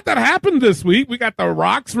was a lot that happened this week. We got The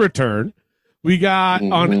Rock's return. We got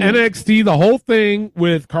on NXT the whole thing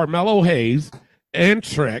with Carmelo Hayes and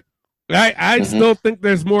Trick. I still think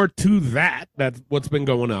there's more to that. That's what's been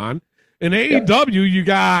going on. In AEW, you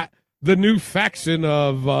got the new faction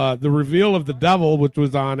of the Reveal of the Devil, which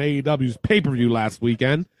was on AEW's pay-per-view last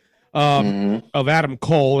weekend, of Adam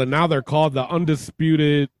Cole, and now they're called the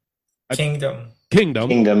Undisputed Kingdom.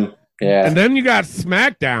 Yeah. And then you got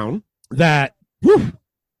SmackDown that, a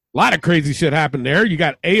lot of crazy shit happened there. You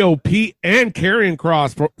got AOP and Karrion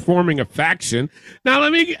Kross forming a faction. Now,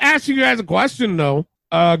 let me ask you guys a question, though.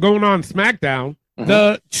 Going on SmackDown,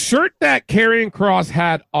 the shirt that Karrion Kross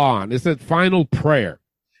had on, it said Final Prayer.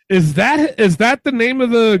 Is that the name of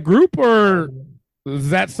the group, or is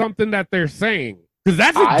that something that they're saying? Because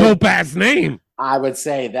that's a dope-ass name. I would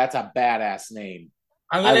say that's a badass name.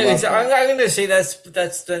 I'm gonna say that's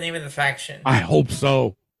the name of the faction. I hope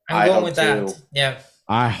so. I'm going with that. Too. Yeah.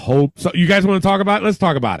 I hope so. You guys want to talk about it? Let's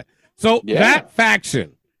talk about it. So that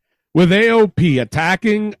faction with AOP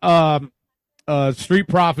attacking Street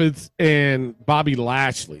Profits and Bobby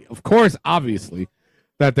Lashley. Of course, obviously,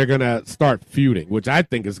 that they're gonna start feuding, which I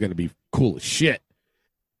think is gonna be cool as shit.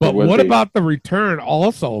 But what about the return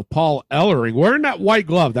also of Paul Ellering wearing that white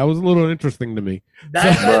glove? That was a little interesting to me.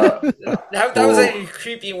 That was like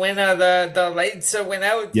creepy when the lights went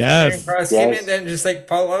out. Yes. Cross came in, and just like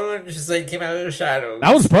Paul Ellering just like came out of the shadows.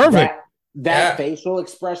 That was perfect. That facial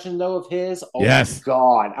expression though of his, my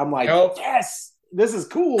God. I'm like, yes. This is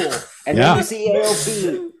cool. And then you see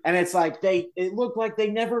AOP, and it's like it looked like they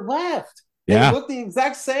never left. They look the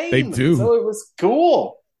exact same. They do. So it was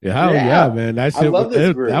cool. Yeah, man. That shit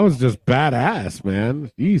that was just badass,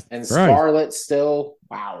 man. Jesus and Christ. Scarlett still,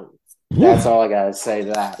 wow. That's all I gotta say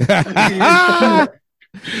to that.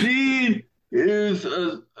 is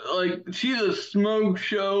she's a smoke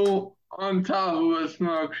show on top of a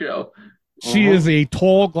smoke show. She is a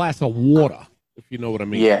tall glass of water, if you know what I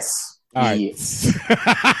mean. Yes. All right. Yes.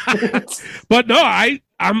 But no,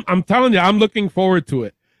 I'm telling you, I'm looking forward to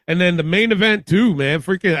it. And then the main event too, man.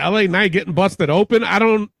 Freaking LA Knight getting busted open. I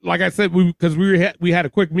don't, like I said, because we had a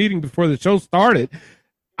quick meeting before the show started.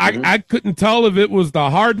 I couldn't tell if it was the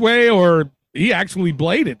hard way or he actually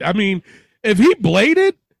bladed. I mean, if he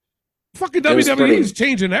bladed, fucking WWE is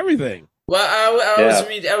changing everything. Well,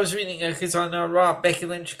 I was reading because on Raw, Becky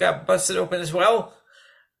Lynch got busted open as well.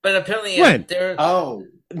 But apparently, when?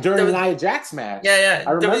 During the Nia Jax match. Yeah.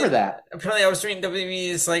 I remember that. Apparently, I was reading WWE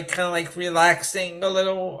is like kind of like relaxing a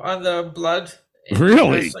little on the blood.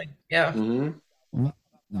 Really? Yeah. Mm-hmm.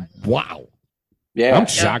 Wow. Yeah. I'm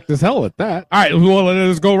shocked as hell at that. All right, well,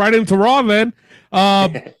 let's go right into Raw then.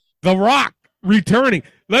 The Rock returning.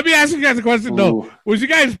 Let me ask you guys a question, though. Was you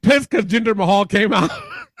guys pissed because Jinder Mahal came out?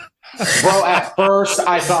 Bro, at first,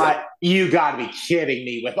 I thought, you got to be kidding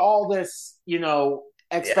me with all this,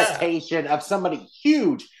 expectation of somebody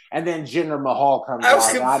huge, and then Jinder Mahal comes out. I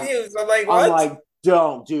was confused. I'm like, what? I'm like,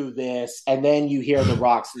 don't do this. And then you hear the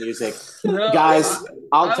Rock's music. Guys,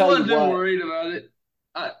 I'll tell you what. I wasn't worried about it.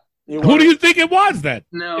 Who do you think it was then?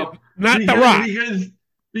 No. Not The Rock.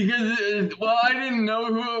 Because I didn't know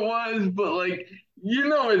who it was, but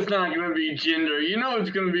it's not going to be Jinder. It's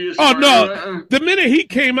going to be a Oh, no. The minute he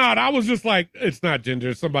came out, I was just like, it's not Jinder,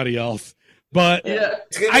 it's somebody else. But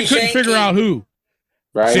I couldn't figure out who.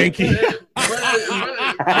 Right? Shanky. But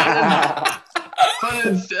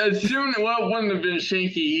as soon, it wouldn't have been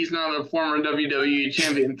Shanky. He's not a former WWE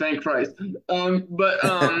champion, thank Christ. But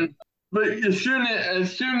as soon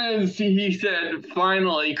as he said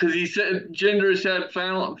finally, because Jinder said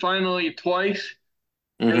finally twice,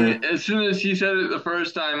 and as soon as he said it the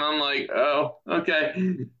first time, I'm like, oh,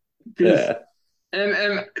 okay. Yeah.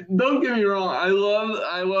 And don't get me wrong, I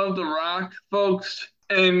love The Rock, folks,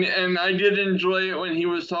 and I did enjoy it when he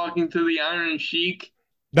was talking to the Iron Sheik.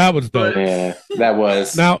 That was dope. Yeah, that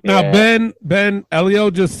was. Now, Ben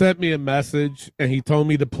Elio just sent me a message, and he told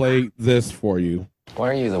me to play this for you. Why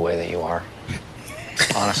are you the way that you are?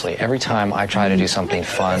 Honestly, every time I try to do something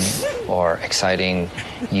fun or exciting,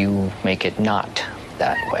 you make it not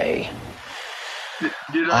that way.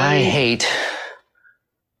 I hate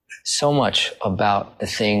so much about the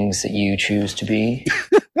things that you choose to be.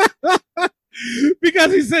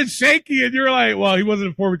 Because he said shaky, and you're like, well, he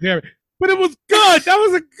wasn't a former champion. But it was good. That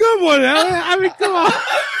was a good one. I mean, come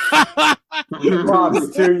on.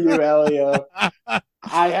 Props to you, Elio.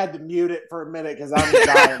 I had to mute it for a minute because I'm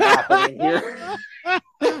dying laughing here.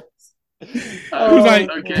 He was like,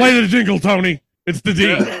 play the jingle, Tony. It's the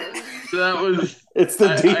Dean. It's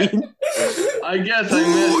the Dean. I guess I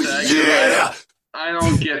missed that. Yeah. I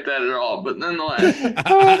don't get that at all, but nonetheless.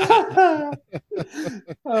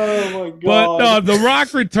 Oh, my God. But The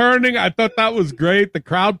Rock returning, I thought that was great. The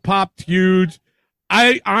crowd popped huge.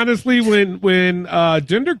 I honestly, when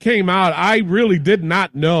Jinder came out, I really did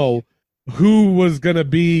not know who was going to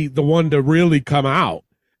be the one to really come out.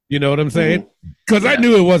 You know what I'm saying? Because I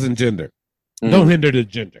knew it wasn't Jinder. No hinder to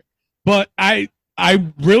Jinder. But I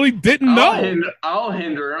really didn't know. I'll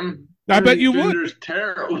hinder him. I bet you would. Jinder's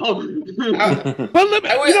terrible. But you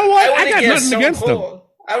know what? I got nothing against him.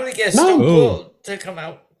 I would have guessed Stone Cold to come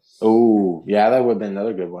out. Oh, yeah, that would have been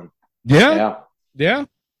another good one. Yeah. Yeah.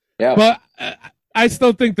 But I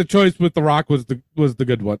still think the choice with The Rock was the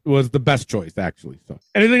good one. Was the best choice, actually. So,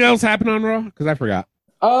 anything else happen on Raw? Because I forgot.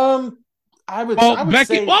 I would Becky.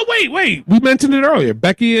 say. Well, wait. We mentioned it earlier.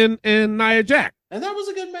 Becky and Nia Jax. And that was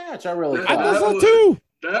a good match. I really thought. I thought so too.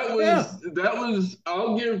 That was.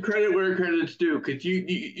 I'll give credit where credit's due, because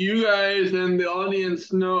you guys and the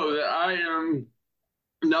audience know that I am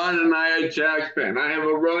not a Nia Jax fan. I have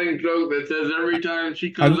a running joke that says every time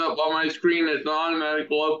she comes up on my screen, it's an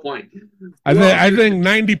automatic love point. I think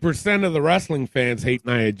 90% of the wrestling fans hate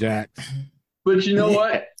Nia Jax. But you know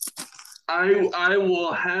what? I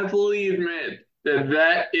will happily admit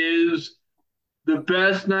that is the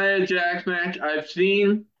best Nia Jax match I've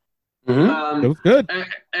seen. It was good.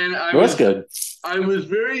 And it was good. I was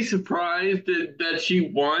very surprised that she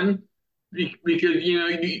won, because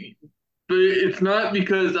but it's not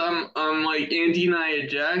because I'm like anti Nia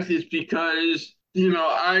Jax. It's because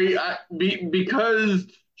because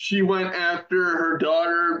she went after her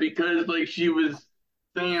daughter, because she was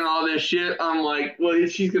saying all this shit. I'm like, well,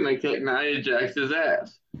 she's gonna kick Nia Jax's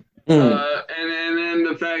ass. And then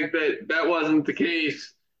the fact that wasn't the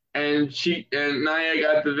case, and Nia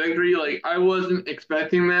got the victory. I wasn't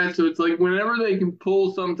expecting that. So it's whenever they can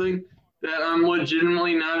pull something that I'm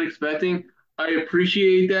legitimately not expecting, I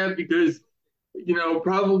appreciate that, because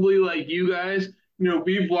probably like you guys,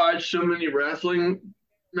 we've watched so many wrestling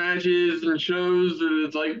matches and shows that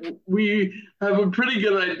it's like we have a pretty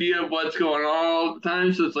good idea of what's going on all the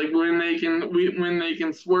time. So it's like when they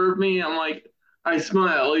can swerve me, I'm like I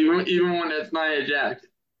smile even when it's Nia Jax.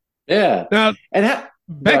 Yeah. Now, and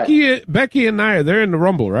Becky and Nia, they're in the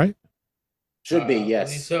Rumble, right? Should be,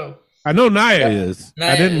 yes. So I know Nia is.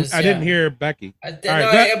 Nia I didn't hear Becky.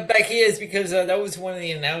 Becky is because that was one of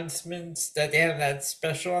the announcements that they have that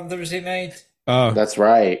special on Thursday night. That's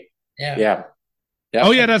right. Yeah. Yeah. Yep.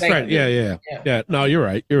 Oh yeah, that's right. Yeah. No, you're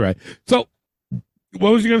right. So,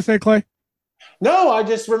 what was you gonna say, Clay? No, I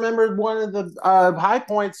just remembered one of the high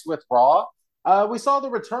points with Raw. We saw the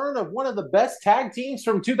return of one of the best tag teams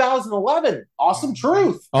from 2011, Awesome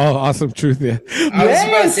Truth. Oh, Awesome Truth, yeah. I was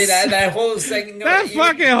about to say that whole segment. That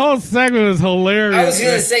fucking whole segment was hilarious. I was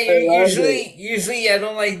going to say, usually I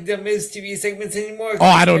don't like the Miz TV segments anymore. Oh,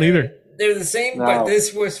 I don't either. They're the same, but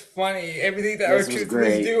this was funny. Everything that R-Truth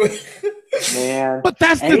was doing. Man. But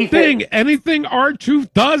that's the thing. Anything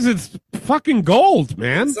R-Truth does, it's fucking gold,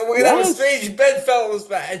 man. So we're going to have a strange bedfellows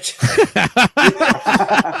match.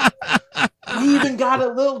 We even got a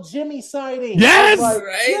little Jimmy sighting. Yes!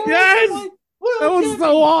 Right? Yes! That was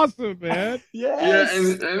so awesome, man. Yes. Yeah,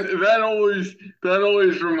 and that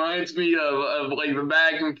always reminds me of like the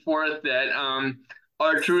back and forth that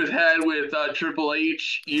R-Truth had with Triple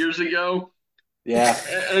H years ago. Yeah.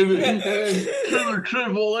 And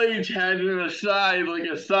Triple H had an aside, like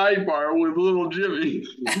a sidebar with little Jimmy.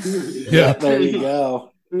 Yeah. There you go.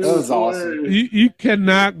 That was awesome. You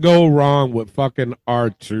cannot go wrong with fucking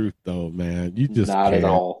R-Truth, though, man. You just not can't. at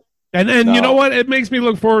all. And No. you know what? It makes me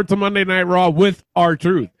look forward to Monday Night Raw with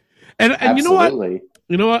R-Truth. And you know what?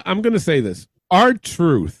 You know what? I'm gonna say this.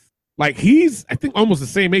 R-Truth, like he's I think almost the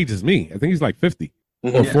same age as me. I think he's like 50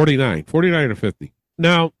 or 49 or 50.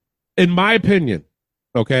 Now, in my opinion,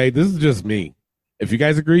 okay, this is just me. If you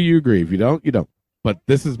guys agree, you agree. If you don't, you don't. But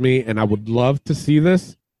this is me, and I would love to see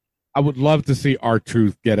this. I would love to see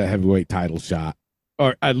R-Truth get a heavyweight title shot,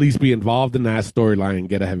 or at least be involved in that storyline and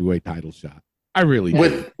get a heavyweight title shot. I really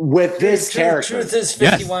do. With this character. Truth is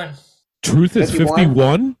 51. Yes. Truth is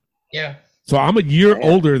 51? Yeah. So I'm a year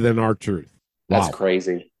older than R-Truth. Wow. That's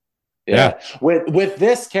crazy. Yeah. With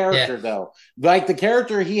this character, though, like the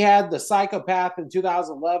character he had, the psychopath in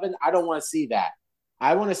 2011, I don't want to see that.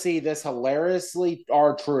 I want to see this hilariously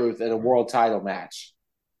R-Truth in a world title match.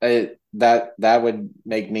 That would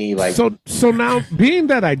make me like. So now, being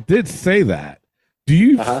that I did say that, do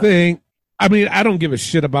you think? I mean, I don't give a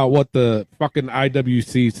shit about what the fucking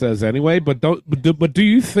IWC says anyway. But do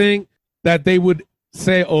you think that they would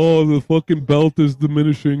say, "Oh, the fucking belt is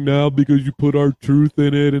diminishing now because you put R-Truth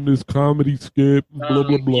in it in this comedy skit"? Blah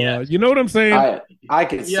blah blah. Yeah. You know what I'm saying? I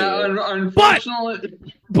can see it. Unfortunately,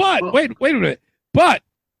 but wait a minute. But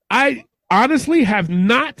I honestly have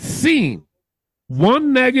not seen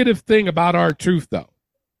one negative thing about R-Truth, though.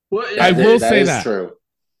 Well, I will say that. True.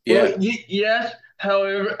 Yeah. Well, yes.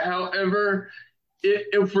 However,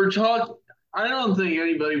 if we're talking, I don't think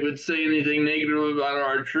anybody would say anything negative about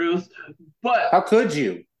R-Truth. But how could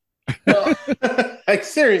you? Well, like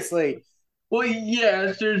seriously. Well,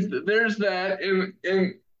 yes, there's that,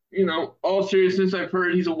 and you know, all seriousness, I've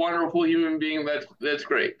heard he's a wonderful human being. That's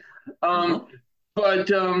great.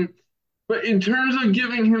 But in terms of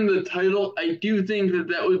giving him the title, I do think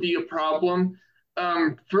that would be a problem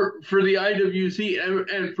for the IWC,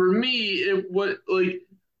 and for me, would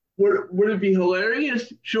it be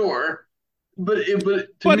hilarious? Sure, but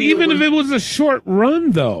even if it was a short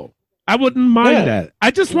run, though, I wouldn't mind that.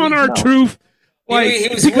 I just want R-Truth. Like, he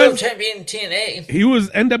was world champion in TNA. He was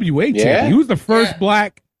NWA champion. He was the first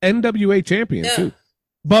black NWA champion too.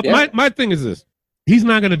 But my thing is this: he's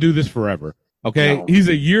not going to do this forever. Okay, no. He's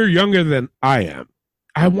a year younger than I am.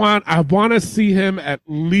 I want to see him at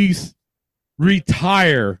least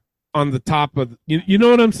retire on the top of. You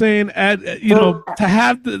know what I'm saying? To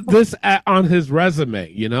have this on his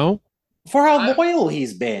resume. You know, for how loyal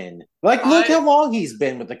he's been. Like, look how long he's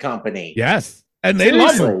been with the company. Yes, and they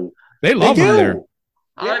love him. They love him there.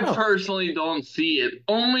 I personally don't see it,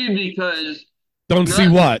 only because see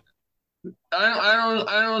what?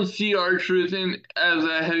 I don't see R-Truth as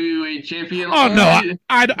a heavyweight champion. Oh no,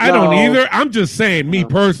 I don't either. I'm just saying, me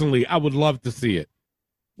personally, I would love to see it.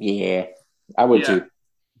 Yeah, I would too.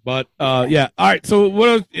 But yeah, all right. So what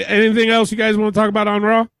else? Anything else you guys want to talk about on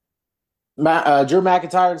Raw? Drew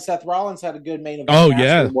McIntyre and Seth Rollins had a good main event. Oh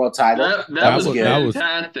yeah, world title. That was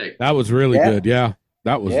fantastic. That was really good. Yeah,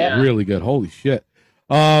 that was really good. Holy shit.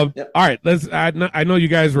 All right, let's. I know you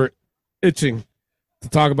guys were itching to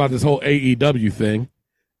talk about this whole AEW thing.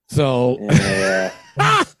 So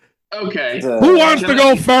Okay. Who wants to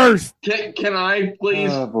go first? Can I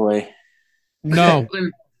please? Oh boy. No.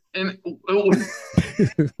 and Go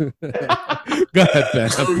ahead, Ben.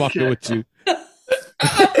 I'm fucking with you.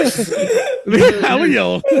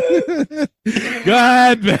 Elio. Go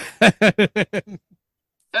ahead, Ben.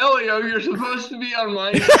 Elio, you're supposed to be on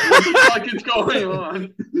my. What the fuck is going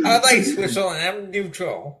on? I like Switzerland. I'm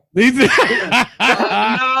neutral. No.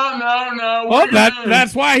 Well,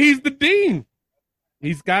 that's why he's the dean.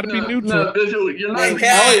 He's got to be neutral.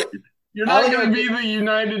 You're not going to be the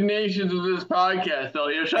United Nations of this podcast,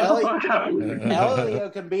 Elio. Shut the fuck up. Elio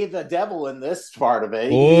can be the devil in this part of it.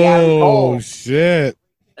 Oh, shit.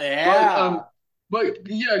 Yeah. But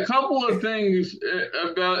yeah, a couple of things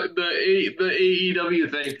about the AEW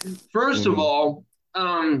thing. First of all,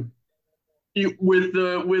 with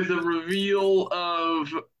the reveal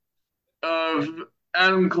of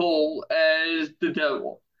Adam Cole as the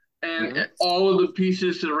devil and all of the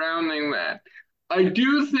pieces surrounding that, I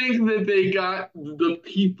do think that they got the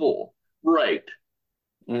people right.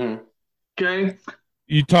 Mm-hmm. Okay.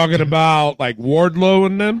 You talking about like Wardlow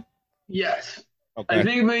and them? Yes. Okay. I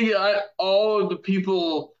think they got all of the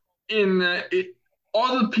people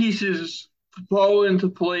all the pieces fall into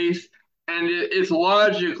place, and it's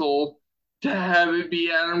logical to have it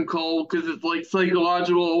be Adam Cole because it's like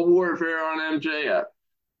psychological warfare on MJF.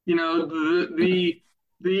 You know, the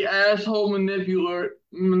asshole manipulator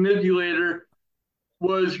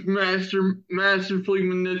was masterfully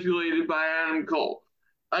manipulated by Adam Cole.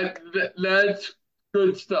 That's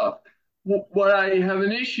good stuff. What I have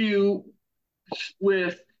an issue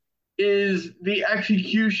with is the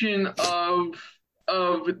execution of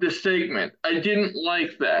the segment. I didn't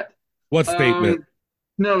like that. What statement?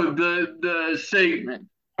 No, the segment.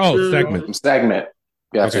 Oh, segment.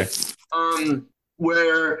 Gotcha. Okay.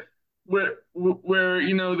 Where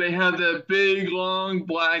you know they have that big long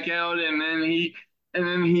blackout, and then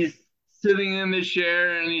he's sitting in the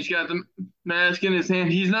chair, and he's got the mask in his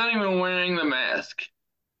hand. He's not even wearing the mask.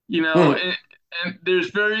 You know, and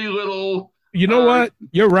there's very little. You know what?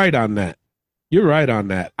 You're right on that.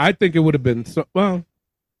 I think it would have been well,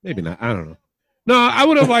 maybe not. I don't know. No, I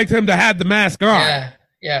would have liked him to have the mask on.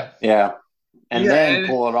 Yeah. And then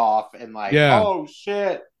pull it off and oh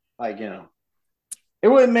shit. Like, you know. It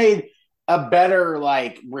would have made a better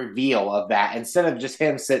reveal of that instead of just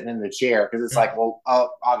him sitting in the chair, because it's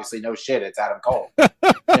obviously no shit, it's Adam Cole. You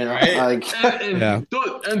know, and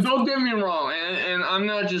don't get me wrong, and I'm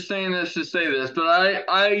not just saying this to say this, but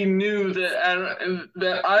I knew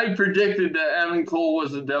that I predicted that Adam Cole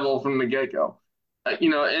was the devil from the get-go.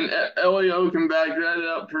 You know, and Elio can back that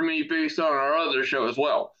up for me based on our other show as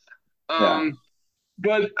well. But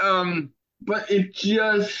it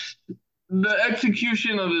just, the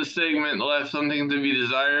execution of this segment left something to be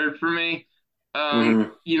desired for me.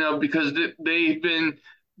 You know, because they've been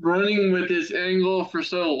running with this angle for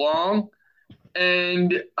so long,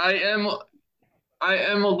 and I am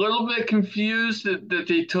a little bit confused that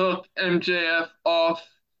they took MJF off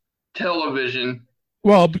television.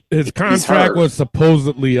 Well, his contract was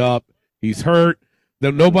supposedly up. He's hurt.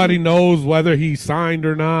 Then nobody knows whether he signed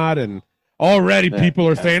or not, and already people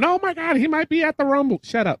are saying, "Oh my God, he might be at the Rumble."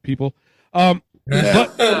 Shut up, people. But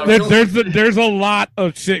there's a lot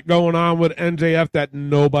of shit going on with MJF that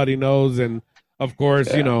nobody knows, and of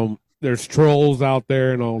course, you know, there's trolls out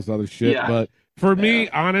there and all this other shit. Yeah. But for me,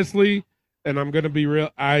 honestly, and I'm gonna be real,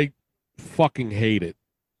 I fucking hate it.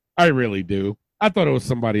 I really do. I thought it was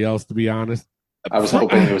somebody else, to be honest. I was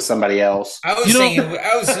hoping it was somebody else. I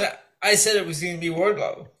said it was going to be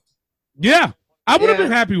Wardlow. Yeah, I would have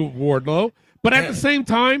been happy with Wardlow, but at the same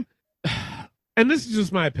time, and this is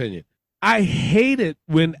just my opinion, I hate it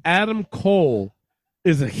when Adam Cole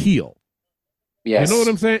is a heel. Yes. You know what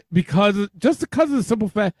I'm saying? Because of the simple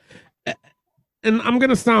fact, and I'm going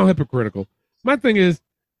to sound hypocritical. My thing is,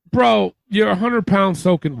 bro, you're 100 pounds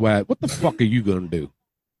soaking wet. What the fuck are you going to do?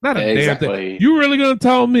 Not a damn thing. You really going to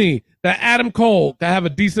tell me that Adam Cole can have a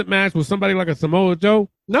decent match with somebody like a Samoa Joe?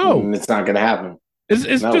 No. It's not going to happen.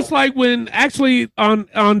 It's just like when, actually, on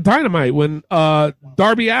Dynamite, when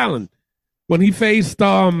Darby Allin, when he faced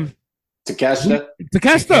Takeshita.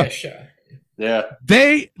 Yeah.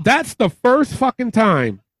 That's the first fucking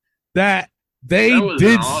time that they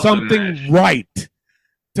did something right.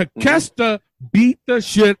 Takeshita beat the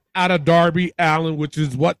shit out of Darby Allin, which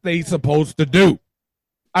is what they supposed to do.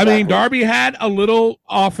 I mean, Darby had a little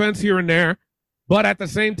offense here and there, but at the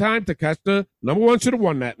same time, Takeshita, number one, should have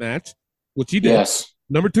won that match, which he did. Yes.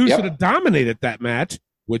 Number two, should have dominated that match,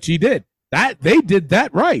 which he did. They did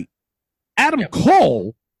that right. Adam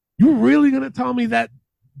Cole, you really going to tell me that,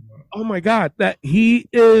 oh my God, that he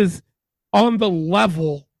is on the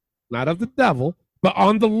level not of the devil, but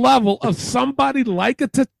on the level of somebody like a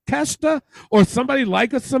Takeshita or somebody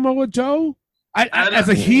like a Samoa Joe? As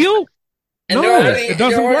a heel? And No, it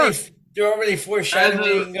doesn't work. They're already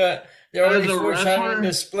foreshadowing. They're already foreshadowing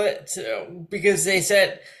the split because they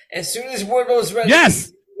said as soon as Wardlow's ready,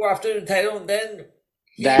 yes, go after the title, and then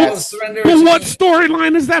he will surrender. But what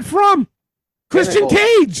storyline is that from? Christian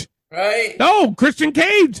Cage, right? No, Christian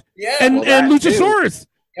Cage. Yeah, and Luchasaurus.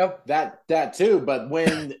 Yep, that too. But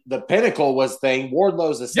when the Pinnacle was thing,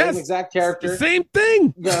 Wardlow's the same exact character, the same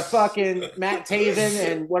thing. The fucking Matt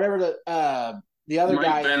Taven and whatever the other Mike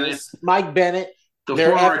guy Bennett. is, Mike Bennett.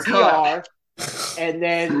 They're FTR, and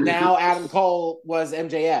then now Adam Cole was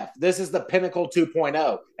MJF. This is the Pinnacle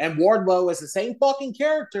 2.0, and Wardlow is the same fucking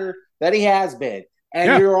character that he has been.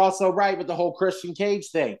 And you're also right with the whole Christian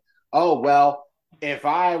Cage thing. Oh well. If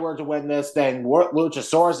I were to win this, then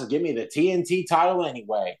Luchasaurus would give me the TNT title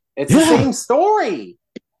anyway. It's the same story.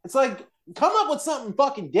 It's like, come up with something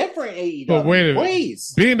fucking different, AEW. But wait a minute.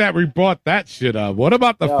 Please. Being that we brought that shit up, what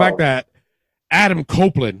about the fact that Adam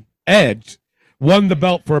Copeland, Edge, won the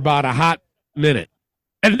belt for about a hot minute?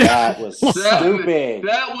 And that was stupid.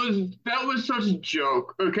 That was such a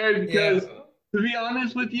joke, okay? Because to be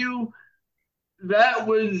honest with you, that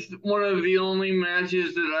was one of the only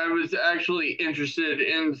matches that I was actually interested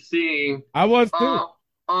in seeing. I was too.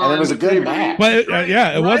 And it was a good match. But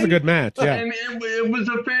it was a good match. Yeah. And it was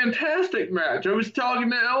a fantastic match. I was talking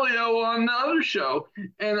to Elio on the other show,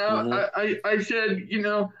 and I said,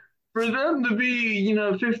 for them to be,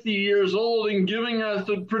 50 years old and giving us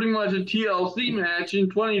pretty much a TLC match in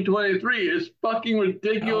 2023 is fucking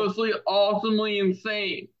ridiculously, awesomely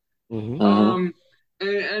insane. Mm-hmm.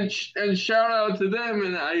 And shout out to them,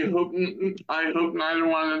 and I hope neither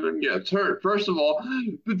one of them gets hurt, first of all.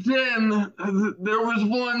 But then there was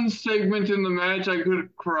one segment in the match I could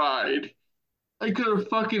have cried. I could have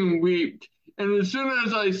fucking wept. And as soon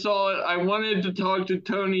as I saw it, I wanted to talk to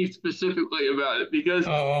Tony specifically about it because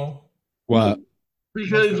what?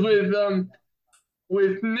 Because with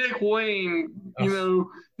Nick Wayne, he couldn't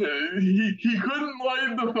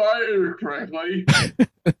light the fire correctly.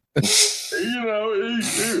 And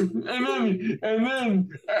then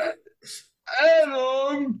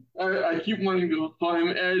Adam, I keep wanting to call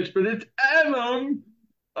him Edge, but it's Adam.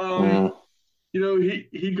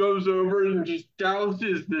 He goes over and just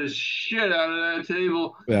douses the shit out of that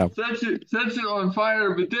table. Yeah. Sets it on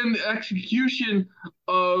fire, but then the execution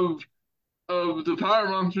of the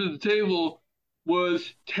powerbomb through the table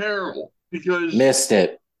was terrible because missed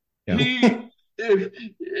it. Yeah.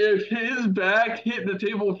 If his back hit the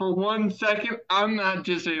table for 1 second, I'm not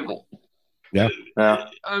disabled. Yeah.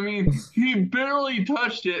 I mean, he barely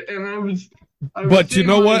touched it, and I was but you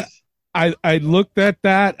know what? I looked at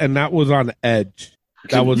that, and that was on Edge.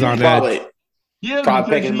 That was on Edge. Yeah,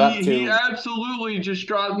 because he absolutely just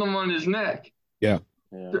dropped him on his neck. Yeah.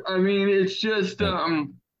 I mean, it's just I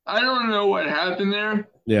don't know what happened there.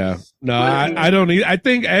 Yeah. No, I don't. I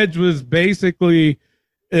think Edge was basically.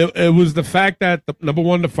 It was the fact that number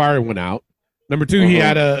one, the fire went out. Number two, he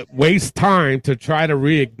had to waste time to try to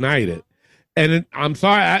reignite it. And I'm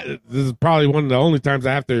sorry, this is probably one of the only times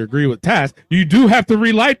I have to agree with Taz. You do have to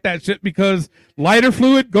relight that shit because lighter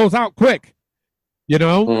fluid goes out quick.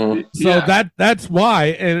 So that's why.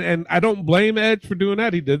 And I don't blame Edge for doing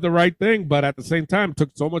that. He did the right thing, but at the same time, it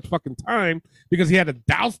took so much fucking time because he had to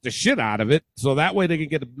douse the shit out of it so that way they can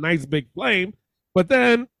get a nice big flame. But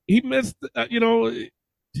then he missed, I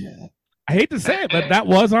hate to say it, but that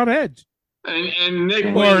was on Edge. And Nick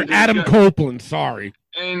or Wayne Adam Copeland, sorry.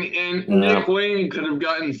 And Nick Wayne could have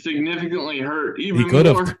gotten significantly hurt, even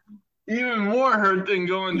more hurt than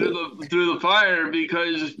going through the fire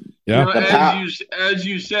because as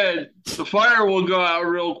you said, the fire will go out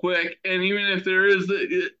real quick, and even if there is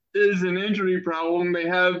an injury problem, they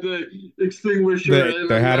have the extinguisher.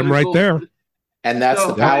 They had him right there, and that's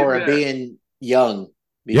the power of being young.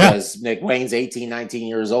 Because Nick Wayne's 18, 19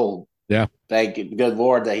 years old. Yeah. Thank good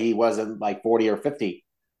Lord that he wasn't like 40 or 50.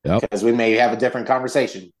 Yep. Because we may have a different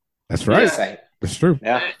conversation. That's right. That's true.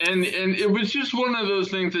 Yeah. And it was just one of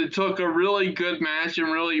those things that took a really good match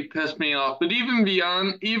and really pissed me off. But even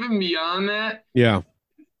beyond that. Yeah.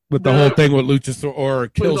 With the whole thing with Luchasaurus or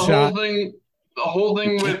kill shot. The whole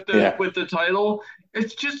thing with the title,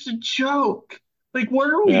 it's just a joke. Like, what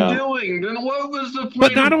are we doing? Then what was the point?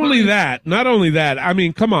 But not only that. I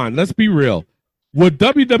mean, come on, let's be real. Would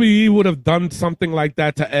WWE would have done something like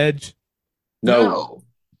that to Edge? No.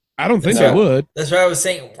 I don't think they would. That's what I was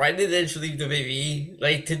saying. Why did Edge leave the WWE?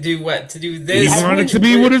 Like, to do what? To do this? He wanted to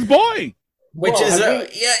be with his boy. But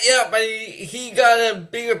he got a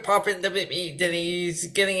bigger pop in WWE than he's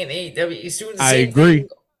getting in AEW. I agree.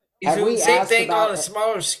 He's doing the same thing on a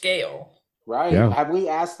smaller scale. Right. Yeah. Have we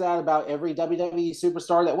asked that about every WWE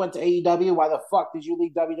superstar that went to AEW? Why the fuck did you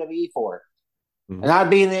leave WWE for? Mm-hmm. And I'd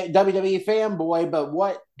be a WWE fanboy, but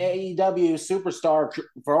what AEW superstar,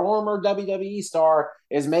 former WWE star,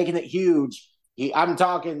 is making it huge? I'm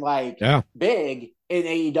talking like big in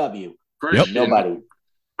AEW. Christian. Nobody.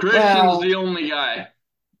 Christian's the only guy.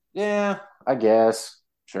 Yeah, I guess.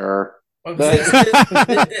 Sure. Well,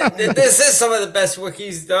 this is some of the best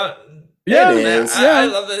wikis done. Yeah, it is. I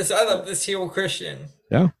love this. I love this heel Christian.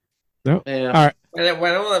 Yeah. No. Yeah. All right.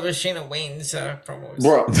 When I love Shayna Wayne's promos.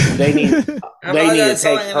 Bro, they need to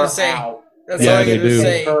take her out. That's all I'm going to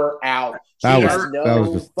say. Take her out. That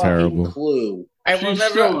was just terrible. Clue. I will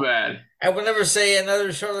never say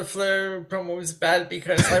another Charlotte Flair promo is bad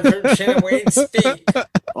because I've heard Shayna Wayne speak.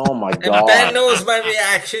 Oh my god! And Ben knows my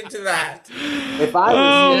reaction to that. If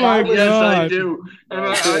I was, yes, I do, and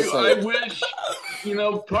I wish.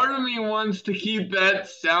 Part of me wants to keep that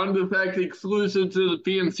sound effect exclusive to the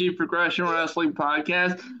PNC Progression Wrestling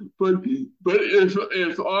podcast. But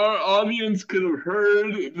if our audience could have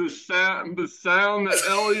heard the sound that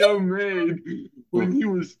Elio made when he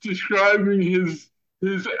was describing his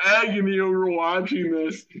agony over watching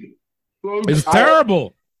this, folks, it's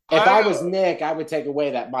terrible. If I was Nick, I would take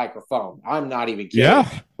away that microphone. I'm not even kidding. Yeah.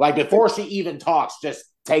 Like before she even talks, just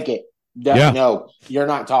take it. No, you're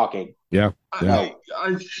not talking. Yeah. I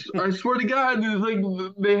swear to God, like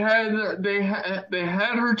they had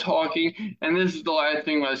her talking, and this is the last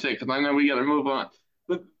thing I say because I know we got to move on.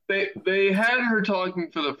 But they had her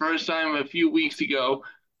talking for the first time a few weeks ago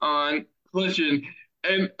on Collision,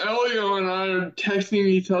 and Elio and I are texting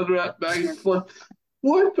each other back and forth.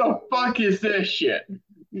 What the fuck is this shit?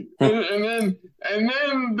 and then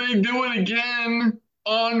they do it again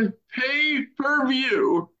on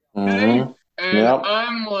pay-per-view. Mm-hmm. And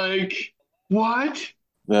I'm like, what?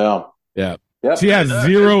 Yeah. Yeah. Yep. She has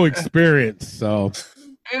zero experience, so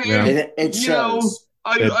it shows.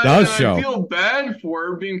 It does show. I feel bad for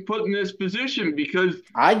her being put in this position because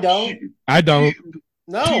I don't.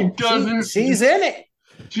 No, she doesn't. She's in it.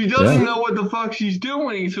 She doesn't know what the fuck she's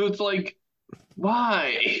doing, so it's like,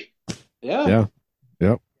 why? Yeah.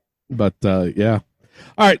 Yep. But yeah.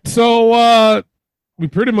 All right. So we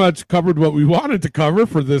pretty much covered what we wanted to cover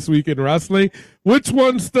for this week in wrestling. Which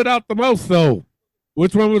one stood out the most, though?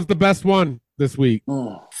 Which one was the best one this week?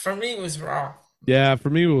 For me, it was Raw. Yeah, for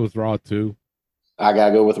me, it was Raw, too. I got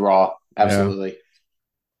to go with Raw. Absolutely. Yeah.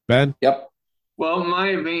 Ben? Yep. Well, my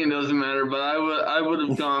opinion doesn't matter, but I would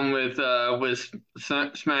have gone with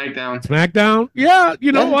SmackDown. SmackDown? Yeah,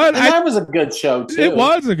 you know what? That was a good show, too. It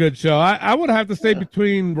was a good show. I would have to say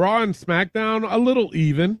between Raw and SmackDown, a little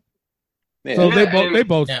even. Yeah. So they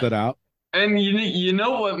both stood out. And you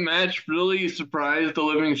know what match really surprised the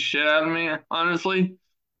living shit out of me, honestly?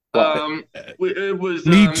 It was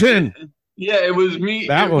Me Chin. Yeah, it was me.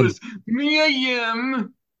 That one. Was Mia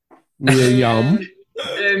Yim. Mia Yum.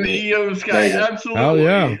 And Io Sky. Absolutely. Oh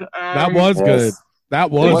yeah. That was good. That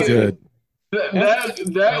was good.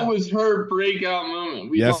 That was her breakout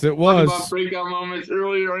moment. Yes, it was. About breakout moments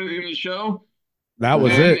earlier in the show. That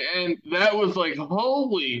was it. And that was like,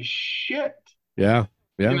 holy shit. Yeah.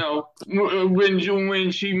 Yeah. You know,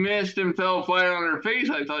 when she missed and fell flat on her face,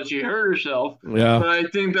 I thought she hurt herself. Yeah. But I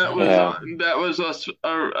think that was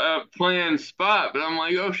a planned spot. But I'm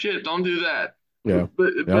like, oh shit, don't do that. Yeah.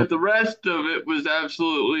 But the rest of it was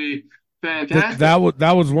absolutely fantastic.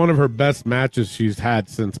 That was one of her best matches she's had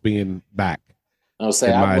since being back. I'll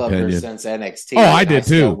say I've loved her since NXT. Oh, I did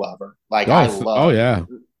too. Still love her. Like I love. Oh yeah.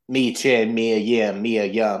 Me Chin, Mia Yim, Mia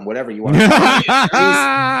Yum, whatever you want to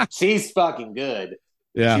call she's fucking good.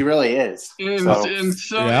 Yeah. She really is. In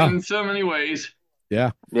so many ways.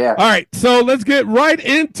 Yeah. Yeah. All right. So let's get right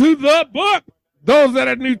into the book. Those that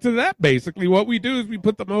are new to that, basically what we do is we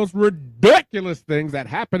put the most ridiculous things that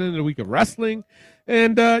happen in the week of wrestling.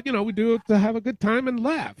 And, we do it to have a good time and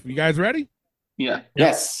laugh. You guys ready? Yeah.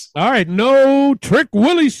 Yes. All right. No Trick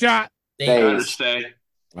Willie shot. They gotta stay.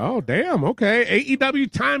 Oh, damn. Okay.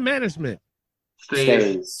 AEW time management.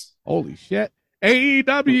 Stays. Holy shit.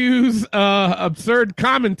 AEW's absurd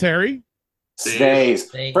commentary. Stays.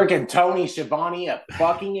 Freaking Tony Schiavone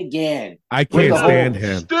fucking again. I can't stand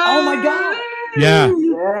him. Oh my god. Yeah.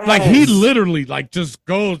 Yes. Like he literally just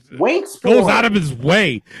goes out of his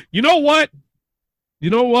way. You know what?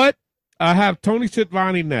 I have Tony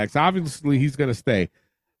Schiavone next. Obviously he's gonna stay.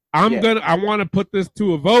 I want to put this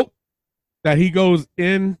to a vote that he goes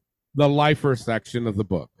in the lifer section of the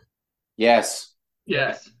book. Yes.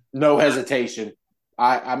 No hesitation.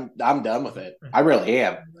 I'm done with it. I really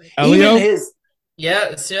am. Elio?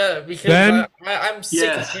 Yes, yeah, because Then- I'm sick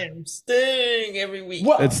Yes. of him sting every week.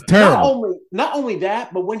 Well, It's terrible. Not only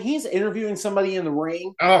that, but when he's interviewing somebody in the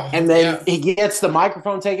ring, Oh, and then yeah. he gets the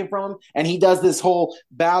microphone taken from him, and he does this whole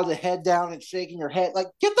bow the head down and shaking your head, like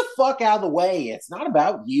get the fuck out of the way. It's not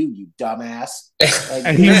about you, you dumbass. Like,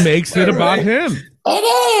 And he makes it about him.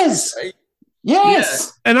 It is.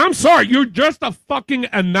 Yes. And I'm sorry, you're just a fucking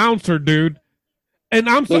announcer, dude. And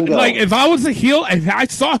I'm so, Bingo. like, if I was a heel and I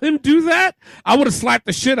saw him do that, I would have slapped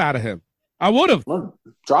the shit out of him. I would have.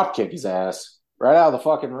 Drop kick his ass right out of the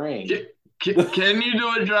fucking ring. Can you do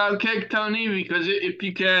a drop kick, Tony? Because if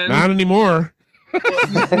you can, Not anymore. no,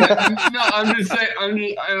 I'm just saying. I'm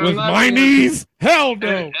With not my being knees, hell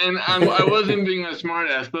no. And I wasn't being a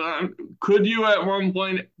smartass, but could you at one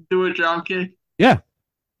point do a drop kick? Yeah.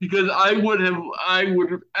 Because I would have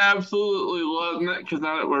absolutely loved it. Because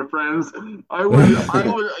now that we're friends, I would have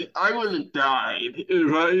died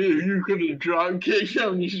if you could have drop kicked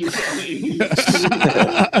Tony Schiavone.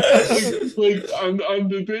 I'm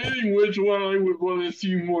debating which one I would want to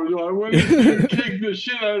see more. Do I want to see you kick the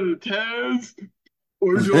shit out of Taz,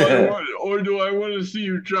 or do I want to see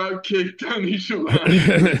you drop kick Tony Schiavone?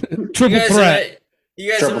 Triple threat. You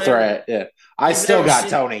guys Triple threat. Yeah, I still got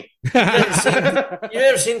Tony. You've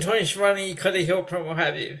never seen Tony Schiavone cut a heel promo,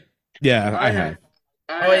 have you? Yeah, I have.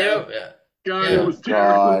 Oh, yeah. God, it was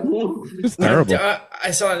terrible. It's terrible.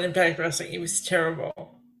 I saw it in Impact Wrestling. It was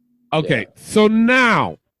terrible. Okay, so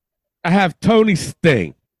now I have Tony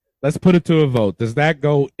Sting. Let's put it to a vote. Does that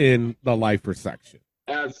go in the lifer section?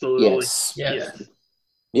 Absolutely. Yes.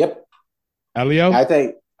 Yep. Elio?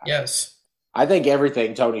 I think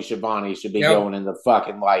everything Tony Schiavone should be going in the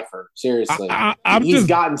fucking lifer. Seriously. I'm He's just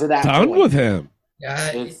gotten to that done point. with him.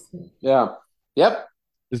 Yeah. Yep.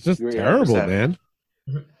 It's just 300%. terrible, man.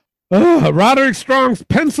 Roderick Strong's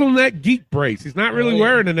pencil neck geek brace. He's not really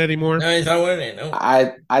wearing it anymore. No, he's not wearing it. No.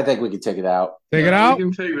 I think we can take it out. Take it out? We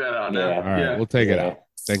can take that out now. Yeah. All right, we'll take it out.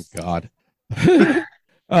 Thank God.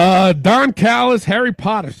 Don Callis, Harry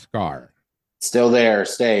Potter scar. Still there.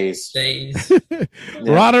 Stays.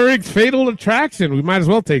 Roderick's fatal attraction. We might as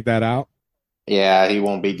well take that out. Yeah, he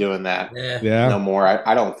won't be doing that. Yeah. No more.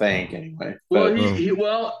 I don't think anyway. Well, But,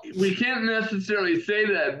 we can't necessarily say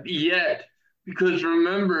that yet because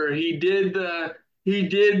remember he did the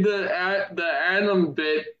Adam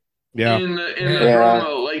bit in the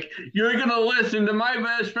promo. Like you're gonna listen to my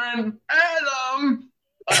best friend Adam.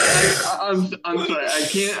 I'm sorry.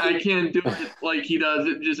 I can't do it like he does.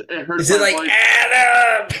 It hurts. Is it like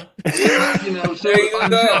Adam? You know. So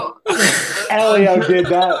Elio did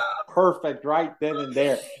that perfect right then and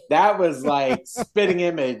there. That was like spitting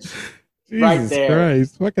image right there.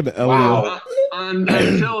 Christ, fucking Elio. Wow.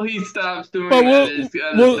 Until he stops doing that, it's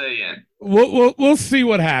gotta stay in. We'll see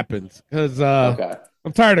what happens because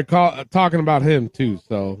I'm tired of talking about him too.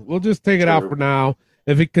 So we'll just take it out for now.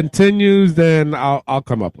 If it continues, then I'll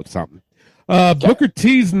come up with something. Booker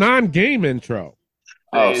T's non-game intro.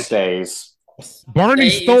 Stays.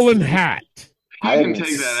 Barney's stolen hat. You can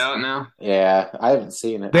take that out now. Yeah, I haven't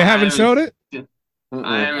seen it. They haven't showed it?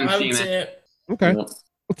 I haven't seen it. Okay. We'll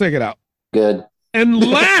take it out. Good. And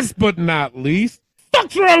last but not least,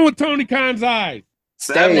 what's wrong with Tony Khan's eyes?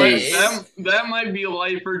 That might be a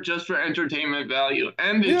lifer just for entertainment value.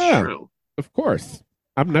 And it's true. Of course.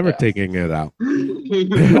 I'm never taking it out.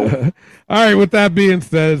 All right, with that being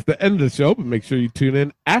said, it's the end of the show, but make sure you tune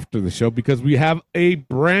in after the show because we have a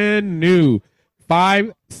brand new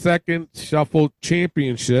 5-second shuffle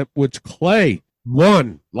championship, which Clay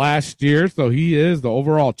won last year. So he is the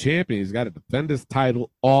overall champion. He's got to defend his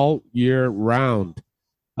title all year round.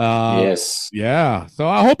 Yes. Yeah. So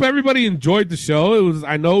I hope everybody enjoyed the show.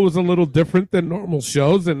 I know it was a little different than normal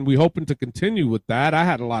shows, and we're hoping to continue with that. I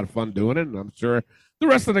had a lot of fun doing it, and I'm sure the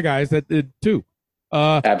rest of the guys that did too.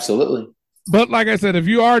 Absolutely. But like I said, if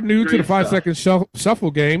you are new to the 5-second shuffle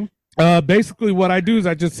game, basically what I do is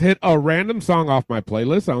I just hit a random song off my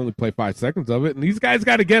playlist. I only play 5 seconds of it, and these guys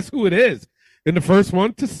got to guess who it is. And the first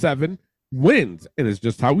 1 to 7 wins. And it's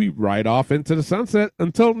just how we ride off into the sunset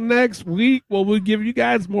until next week, where we'll give you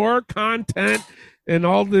guys more content and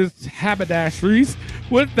all this haberdasheries.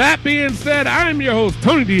 With that being said, I'm your host,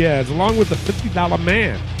 Tony Diaz, along with the $50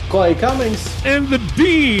 man, Clay Cummings, and the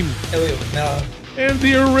Dean, and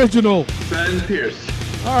the original, Ben Pierce.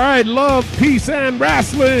 All right, love, peace, and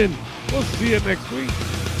wrestling. We'll see you next week.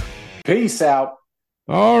 Peace out.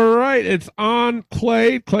 All right, it's on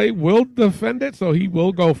Clay. Clay will defend it, so he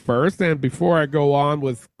will go first. And before I go on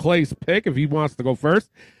with Clay's pick, if he wants to go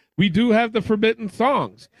first, we do have the forbidden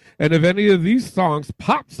songs. And if any of these songs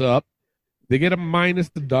pops up, they get a minus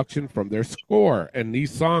deduction from their score. And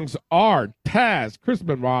these songs are Taz, Chris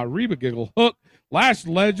Benoit, Reba Giggle, Hook, Lash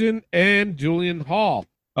Legend, and Julian Hall.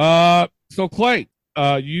 So Clay,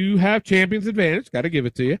 you have champion's advantage. Got to give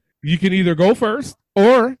it to you. You can either go first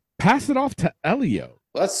or pass it off to Elio.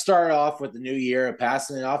 Let's start off with the new year and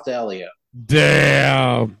passing it off to Elio.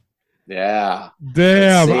 Damn. Yeah.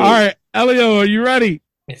 Damn. All right, Elio, are you ready?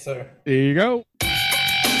 Yes, sir. Here you go.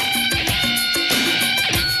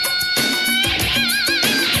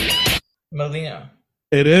 Melina.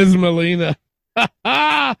 It is Melina.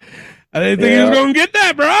 I didn't think he was going to get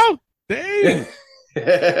that, bro. Damn.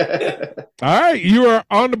 All right, you are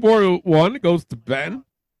on the board with one. It goes to Ben.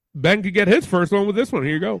 Ben could get his first one with this one.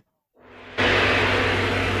 Here you go.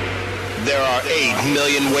 There are 8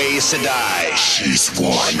 million ways to die. She's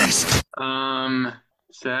one.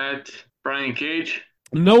 Is that Brian Cage?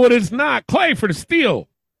 No, it is not. Clay for the steal.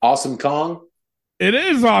 Awesome Kong? It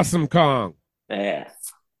is Awesome Kong. Yeah.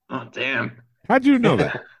 Oh, damn. How'd you know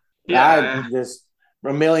that? Yeah. Just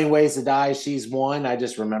A Million Ways to Die, She's One. I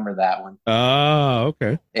just remember that one. Oh,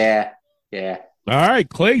 okay. Yeah. All right,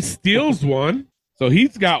 Clay steals one. So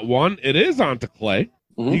he's got one. It is on to Clay.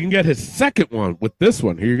 Mm-hmm. You can get his second one with this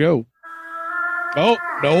one. Here you go. Oh,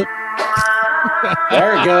 nope.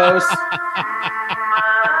 There it goes.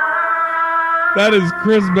 That is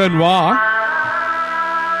Chris Benoit.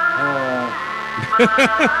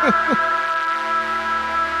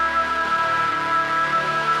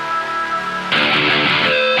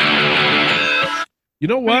 You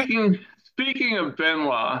know what? Speaking of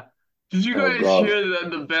Benoit, did you guys hear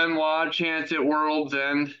the Benoit chant at World's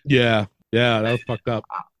End? Yeah, that was fucked up.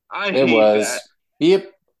 I hate that.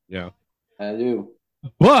 Yep. Yeah. I do.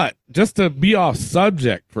 But just to be off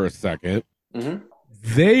subject for a second, mm-hmm.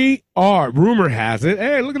 They are, rumor has it,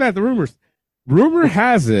 hey, look at that, the rumors. Rumor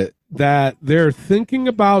has it that they're thinking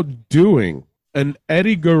about doing an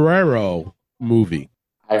Eddie Guerrero movie.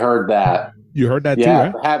 I heard that. You heard that too,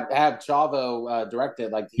 right? Have Chavo direct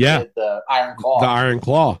it like he did the Iron Claw. The Iron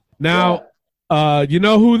Claw. Now, you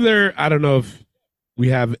know who they're, I don't know if we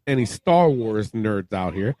have any Star Wars nerds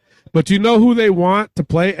out here, but you know who they want to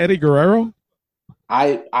play Eddie Guerrero?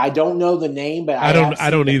 I don't know the name, but I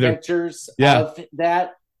don't either. Pictures of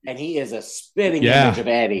that, and he is a spitting image of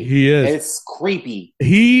Eddie. He is. It's creepy.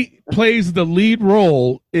 He plays the lead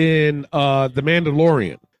role in The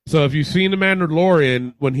Mandalorian. So if you've seen The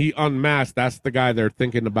Mandalorian, when he unmasked, that's the guy they're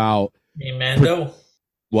thinking about. Hey, Mando.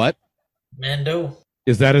 What? Mando.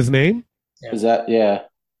 Is that his name? Yeah. Is that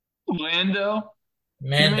Lando?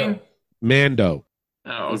 Mando.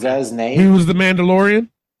 Oh, okay. Is that his name? He was the Mandalorian?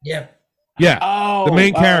 Yeah. Yeah. Oh, the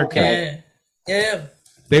main character. Okay. Yeah.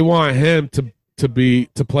 They want him to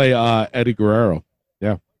play Eddie Guerrero.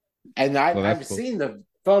 Yeah. And I've cool. seen the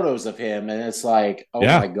photos of him, and it's like, oh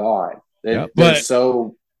Yeah. my god, they're But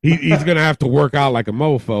so. He's gonna have to work out like a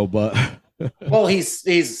mofo, but Well, he's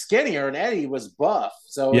skinnier, and Eddie was buff,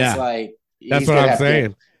 so Yeah. it's like that's what I'm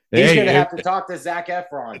saying. He's gonna have to talk to Zac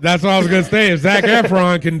Efron. That's what I was gonna say. If Zac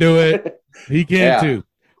Efron can do it, he can too.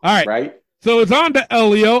 All right. Right. So it's on to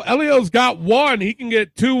Elio. Elio's got one. He can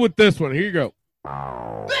get two with this one. Here you go.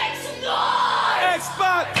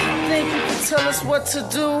 X-Pac! Think you can tell us what to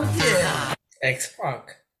do? Yeah.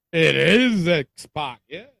 X-Pac. It is X-Pac.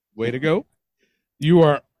 Yeah. Way to go. You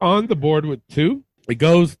are on the board with two. It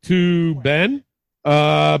goes to Ben.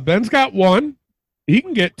 Ben's got one. He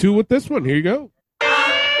can get two with this one. Here you go.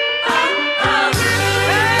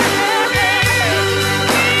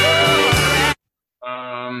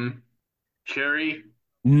 Cherry?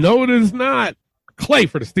 No, it is not. Clay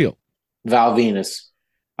for the steal. Val Venus.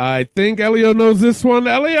 I think Elio knows this one.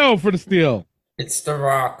 Elio for the steal. It's The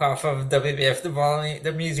Rock off of WPF,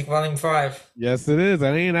 the music volume 5. Yes, it is.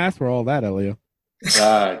 I ain't asked for all that, Elio.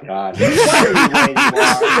 Oh, God. You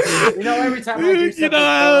know, every time I do something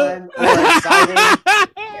fun or exciting,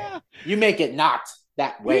 you make it not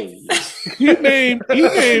that way. He named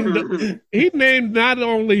not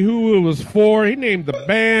only who it was for, he named the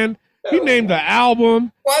band, he named the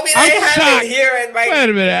album. Well, I mean, I have it here in my... Wait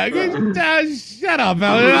a minute. Shut up,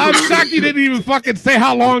 Elliot. I'm shocked you didn't even fucking say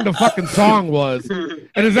how long the fucking song was. And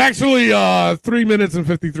it's actually 3 minutes and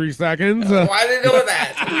 53 seconds. Well, I didn't know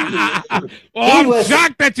that. Well, I'm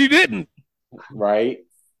shocked that you didn't. Right?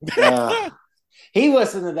 He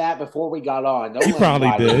listened to that before we got on. He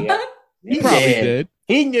probably did. He probably did.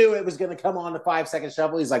 He knew it was going to come on the 5 second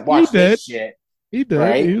shuffle. He's like, watch this shit. He did.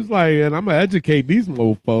 Right? He was like, and I'm going to educate these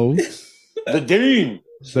mofos. The Dean.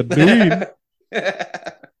 The Dean.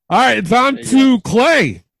 All right, it's on to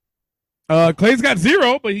Clay. Clay's got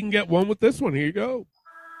 0, but he can get one with this one. Here you go.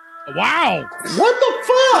 Wow. What the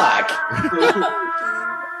fuck?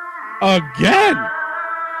 Again.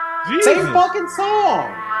 Jesus. Same fucking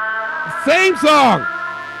song. Same song.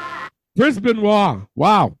 Chris Benoit.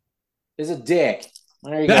 Wow. Is a dick.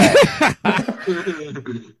 There you go.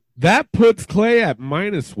 That puts Clay at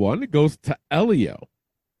 -1. It goes to Elio.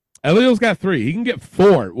 Elio's got 3. He can get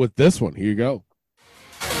 4 with this one. Here you go.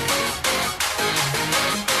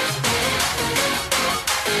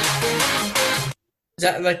 Is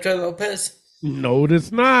that Electro Lopez? No, it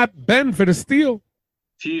is not. Ben for the steal.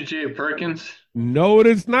 T.J. Perkins. No, it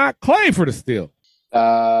is not. Clay for the steal.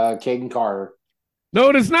 Caden Carter. No,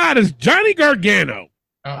 it is not. It's Johnny Gargano.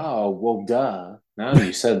 Oh, well, duh. Now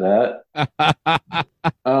you said that.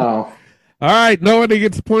 Oh. All right. Nobody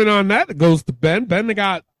gets a point on that. It goes to Ben.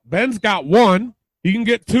 Ben's got 1. He can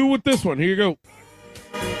get 2 with this one. Here you go.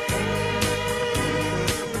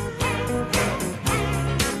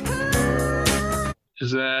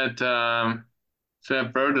 Is that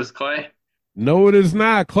Brodus Clay? No, it is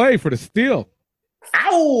not. Clay for the steal.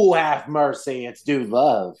 Ow, have mercy. It's Dude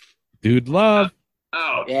Love. Dude Love.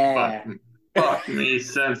 Oh, yeah. Fuck me,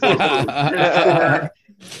 sense. Dude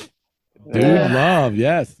Love,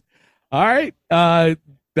 yes. All right.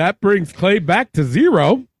 That brings Clay back to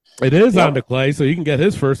 0. It is on to Clay, so you can get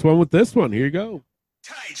his first one with this one. Here you go.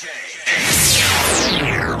 Fight!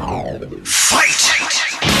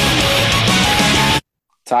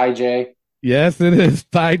 Ty J. Yes, it is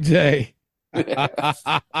Ty J.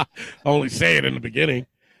 Only say it in the beginning.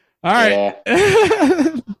 All right.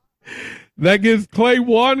 Yeah. That gives Clay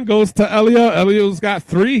 1, goes to Elio. Elio's got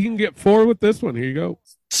 3. He can get 4 with this one. Here you go.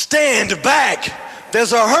 Stand back.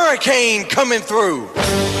 There's a hurricane coming through.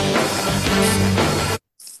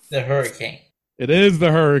 The Hurricane. It is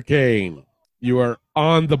the Hurricane. You are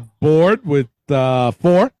on the board with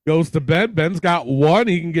 4. Goes to Ben. Ben's got 1.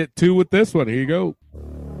 He can get 2 with this one. Here you go.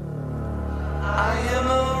 I am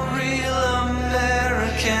a real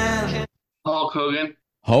American. Hulk Hogan.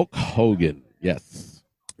 Hulk Hogan. Yes.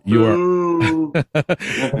 You're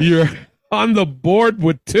on the board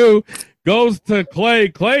with 2. Goes to Clay.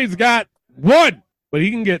 Clay's got 1, but he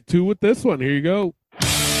can get 2 with this one. Here you go.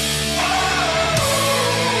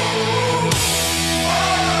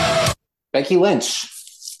 Becky Lynch.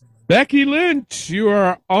 Becky Lynch. You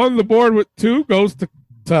are on the board with 2. Goes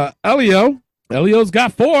to Elio. Elio's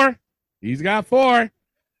got 4. He's got 4.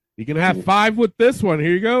 You can have 5 with this one.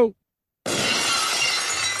 Here you go.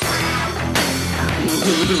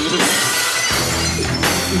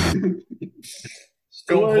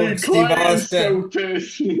 Stone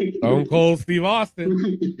Cold Steve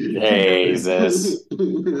Austin. Jesus.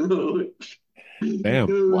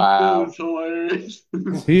 Damn. Wow.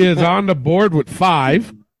 He is on the board with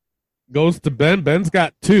 5. Goes to Ben. Ben's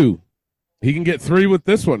got 2. He can get 3 with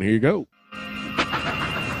this one. Here you go.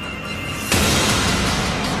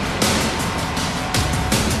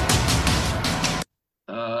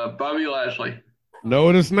 Bobby Lashley. No,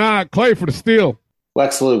 it is not. Clay for the steal.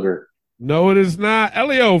 Lex Luger. No, it is not.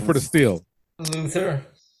 Elio for the steal. Luther.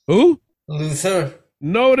 Who? Luther.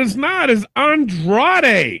 No, it is not. It's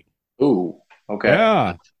Andrade. Ooh. Okay.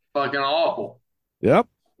 Yeah. Fucking awful. Yep.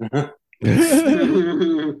 All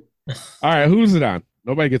right. Who's it on?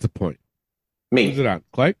 Nobody gets a point. Me. Who's it on?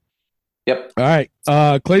 Clay? Yep. All right.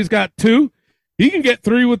 Clay's got 2. He can get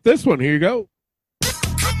 3 with this one. Here you go.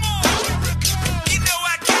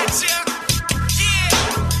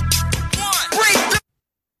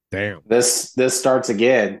 Damn. This starts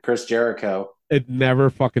again. Chris Jericho. It never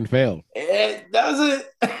fucking fails. It doesn't.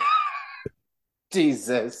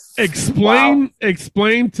 Jesus. Explain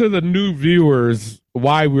to the new viewers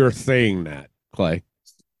why we're saying that, Clay.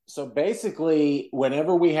 So basically,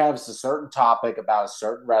 whenever we have a certain topic about a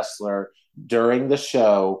certain wrestler during the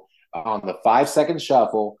show on the 5-second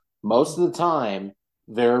shuffle, most of the time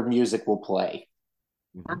their music will play.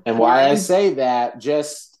 And why I say that,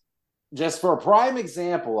 just for a prime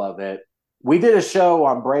example of it, we did a show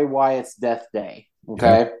on Bray Wyatt's death day.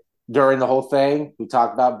 Okay. Yeah. During the whole thing, we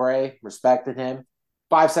talked about Bray, respected him.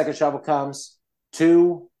 5-second shuffle comes,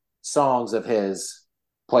 2 songs of his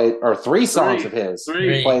played, or 3 songs of his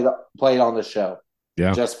played on the show.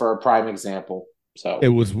 Yeah. Just for a prime example. So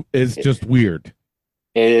it's just weird.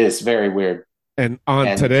 It is very weird. And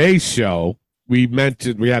on today's show, we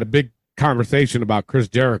had a big conversation about Chris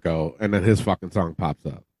Jericho, and then his fucking song pops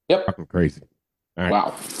up. Yep. Fucking crazy. All right.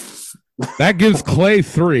 Wow. That gives Clay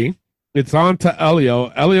 3. It's on to Elio.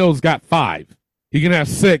 Elio's got 5. He can have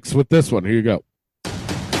 6 with this one. Here you go. We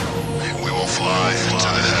will fly into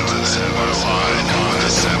the heavens and align with the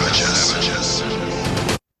savages.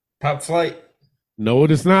 Top Flight. No,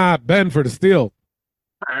 it is not. Ben for the steal.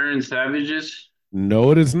 Iron Savages.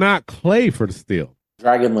 No, it is not. Clay for the steal.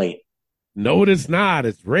 Dragon Lee. No, it is not.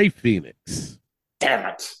 It's Ray Phoenix.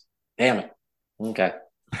 Damn it. Okay.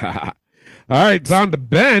 All All right, it's on to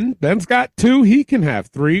Ben. Ben's got 2. He can have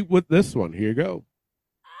 3 with this one. Here you go.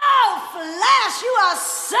 Oh, Flash, you are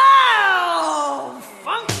so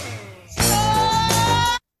funky.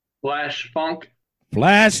 Flash Funk.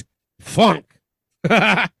 Flash Funk.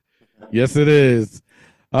 Yes, it is.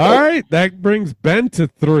 All right, that brings Ben to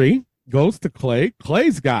 3. Goes to Clay.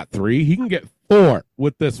 Clay's got 3. He can get 4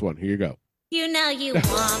 with this one. Here you go. You know you want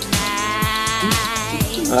mine.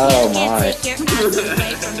 Oh, You my. can't take your eyes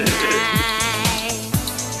away from mine.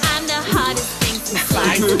 I'm the hottest thing since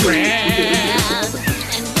sliced bread.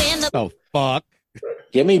 And when the fuck?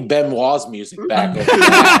 Give me Benoit's music back.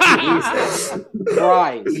 Jesus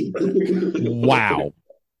Christ. Wow.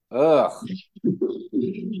 Ugh.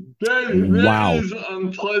 That Wow. is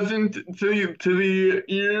unpleasant to the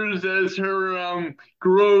ears as her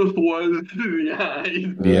growth was to the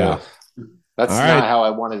eyes. Yeah. That's All not right. how I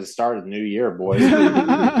wanted to start a new year, boys. All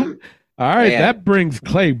right, Man. that brings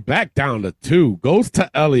Clay back down to 2. Goes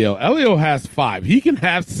to Elio. Elio has 5. He can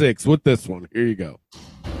have 6 with this one. Here you go.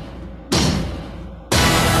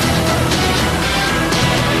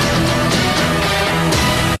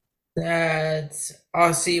 That's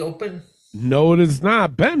Aussie Open. No, it is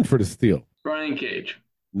not. Ben for the steal. Brian Cage.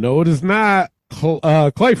 No, it is not.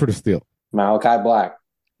 Clay for the steal. Malachi Black.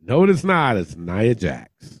 No, it is not. It's Nia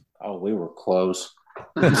Jax. Oh, we were close.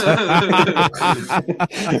 All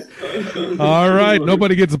right,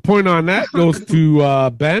 nobody gets a point on that. Goes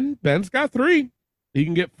to Ben. Ben's got 3. He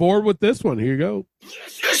can get 4 with this one. Here you go.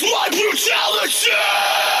 It's my brutality!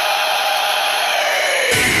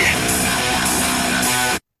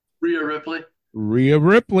 Rhea Ripley. Rhea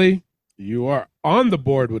Ripley, you are on the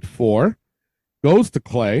board with 4. Goes to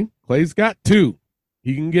Clay. Clay's got 2.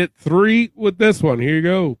 He can get 3 with this one. Here you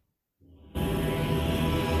go.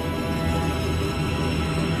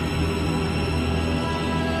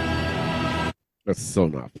 That's so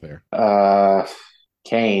not fair.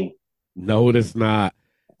 Kane. No, it is not.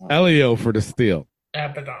 Elio for the steal.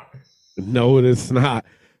 Abaddon. No, it is not.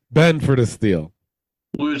 Ben for the steal.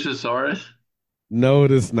 Luchasaurus. No, it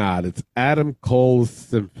is not. It's Adam Cole's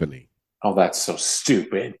Symphony. Oh, that's so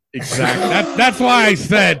stupid. Exactly. That's why I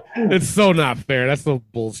said it's so not fair. That's so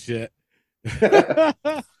bullshit. That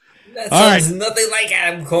sounds nothing like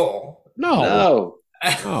Adam Cole. No.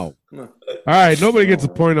 All right. Nobody gets a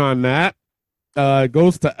point on that.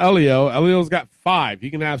 Goes to Elio. Elio's got 5.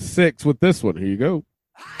 He can have 6 with this one. Here you go.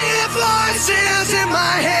 Voices in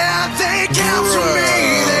my head, they counsel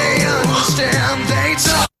me, they understand, they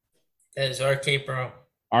talk. That is RK Bro.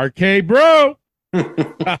 RK Bro.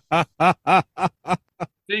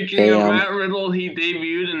 Speaking of Matt Riddle, he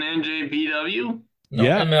debuted in NJPW.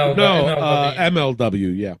 Yeah.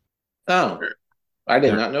 MLW. Yeah. Oh, I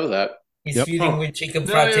did not know that. He's feuding with Jacob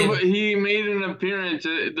No, Fatu. he made an appearance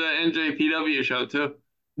at the NJPW show too.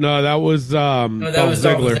 No, that was that was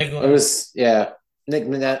Dolph Ziggler. Ziggler. It was Nick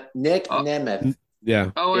Nemeth.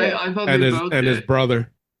 Yeah. Oh, Yeah. I thought And they his both and did. his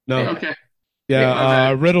brother. No. Okay.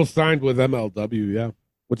 Yeah, Riddle signed with MLW, yeah,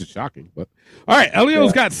 which is shocking. But all right,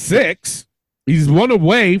 Elio's got 6. He's 1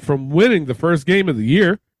 away from winning the first game of the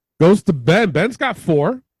year. Goes to Ben. Ben's got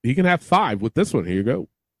 4. He can have 5 with this one. Here you go.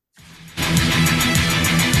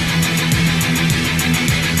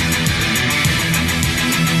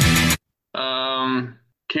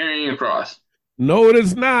 Carrying across. No, it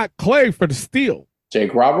is not. Clay for the steal.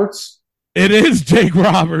 Jake Roberts. It is Jake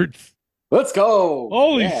Roberts. Let's go.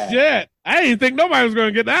 Holy shit. I didn't think nobody was going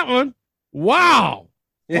to get that one. Wow.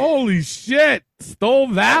 Holy shit. Stole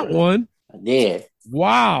that one. I did.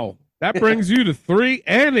 Wow. That brings you to 3,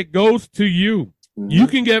 and it goes to you. You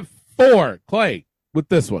can get 4, Clay, with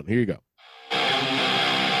this one. Here you go.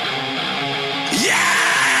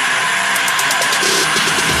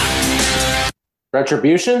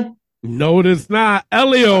 Retribution? No, it is not.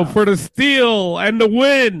 Elio for the steal and the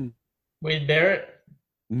win. Wade Barrett.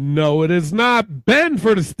 No, it is not. Ben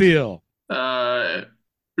for the steal. Rhea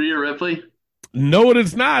Ripley. No, it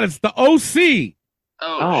is not. It's the OC.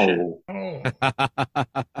 Oh.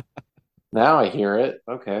 Now I hear it.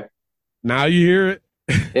 Okay. Now you hear it.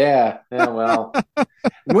 Yeah. Well,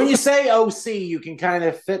 when you say OC, you can kind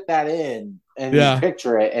of fit that in and you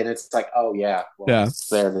picture it, and it's like, oh yeah, well, Yeah.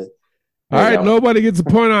 There it is. All right, nobody gets a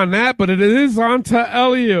point on that, but it is on to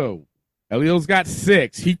Elio. Elio's got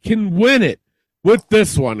 6. He can win it with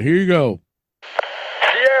this one. Here you go.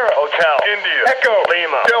 Sierra Hotel, India, Echo,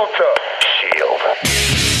 Lima, Delta, Shield.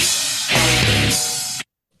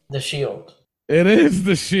 The Shield. It is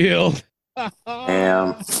the Shield.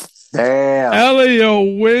 Damn. Elio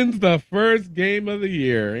wins the first game of the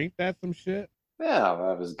year. Ain't that some shit? Yeah,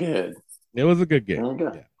 that was good. It was a good game.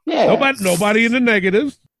 Yeah. Nobody in the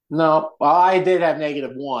negatives. No, well, I did have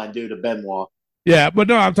 -1 due to Benoit. Yeah, but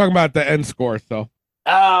no, I'm talking about the end score. So.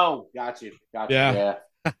 Oh, got you. Yeah.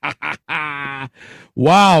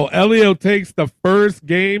 Wow, Elio takes the first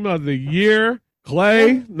game of the year.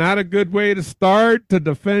 Clay, not a good way to start to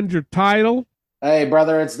defend your title. Hey,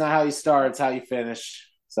 brother, it's not how you start, it's how you finish.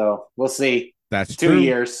 So we'll see. That's 2 true.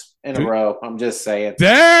 years in a row. I'm just saying.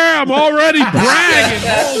 Damn, already bragging.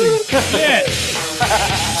 Holy shit.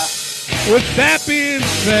 With that being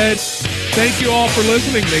said, thank you all for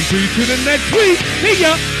listening. Make sure you tune in next week. See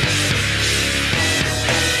ya.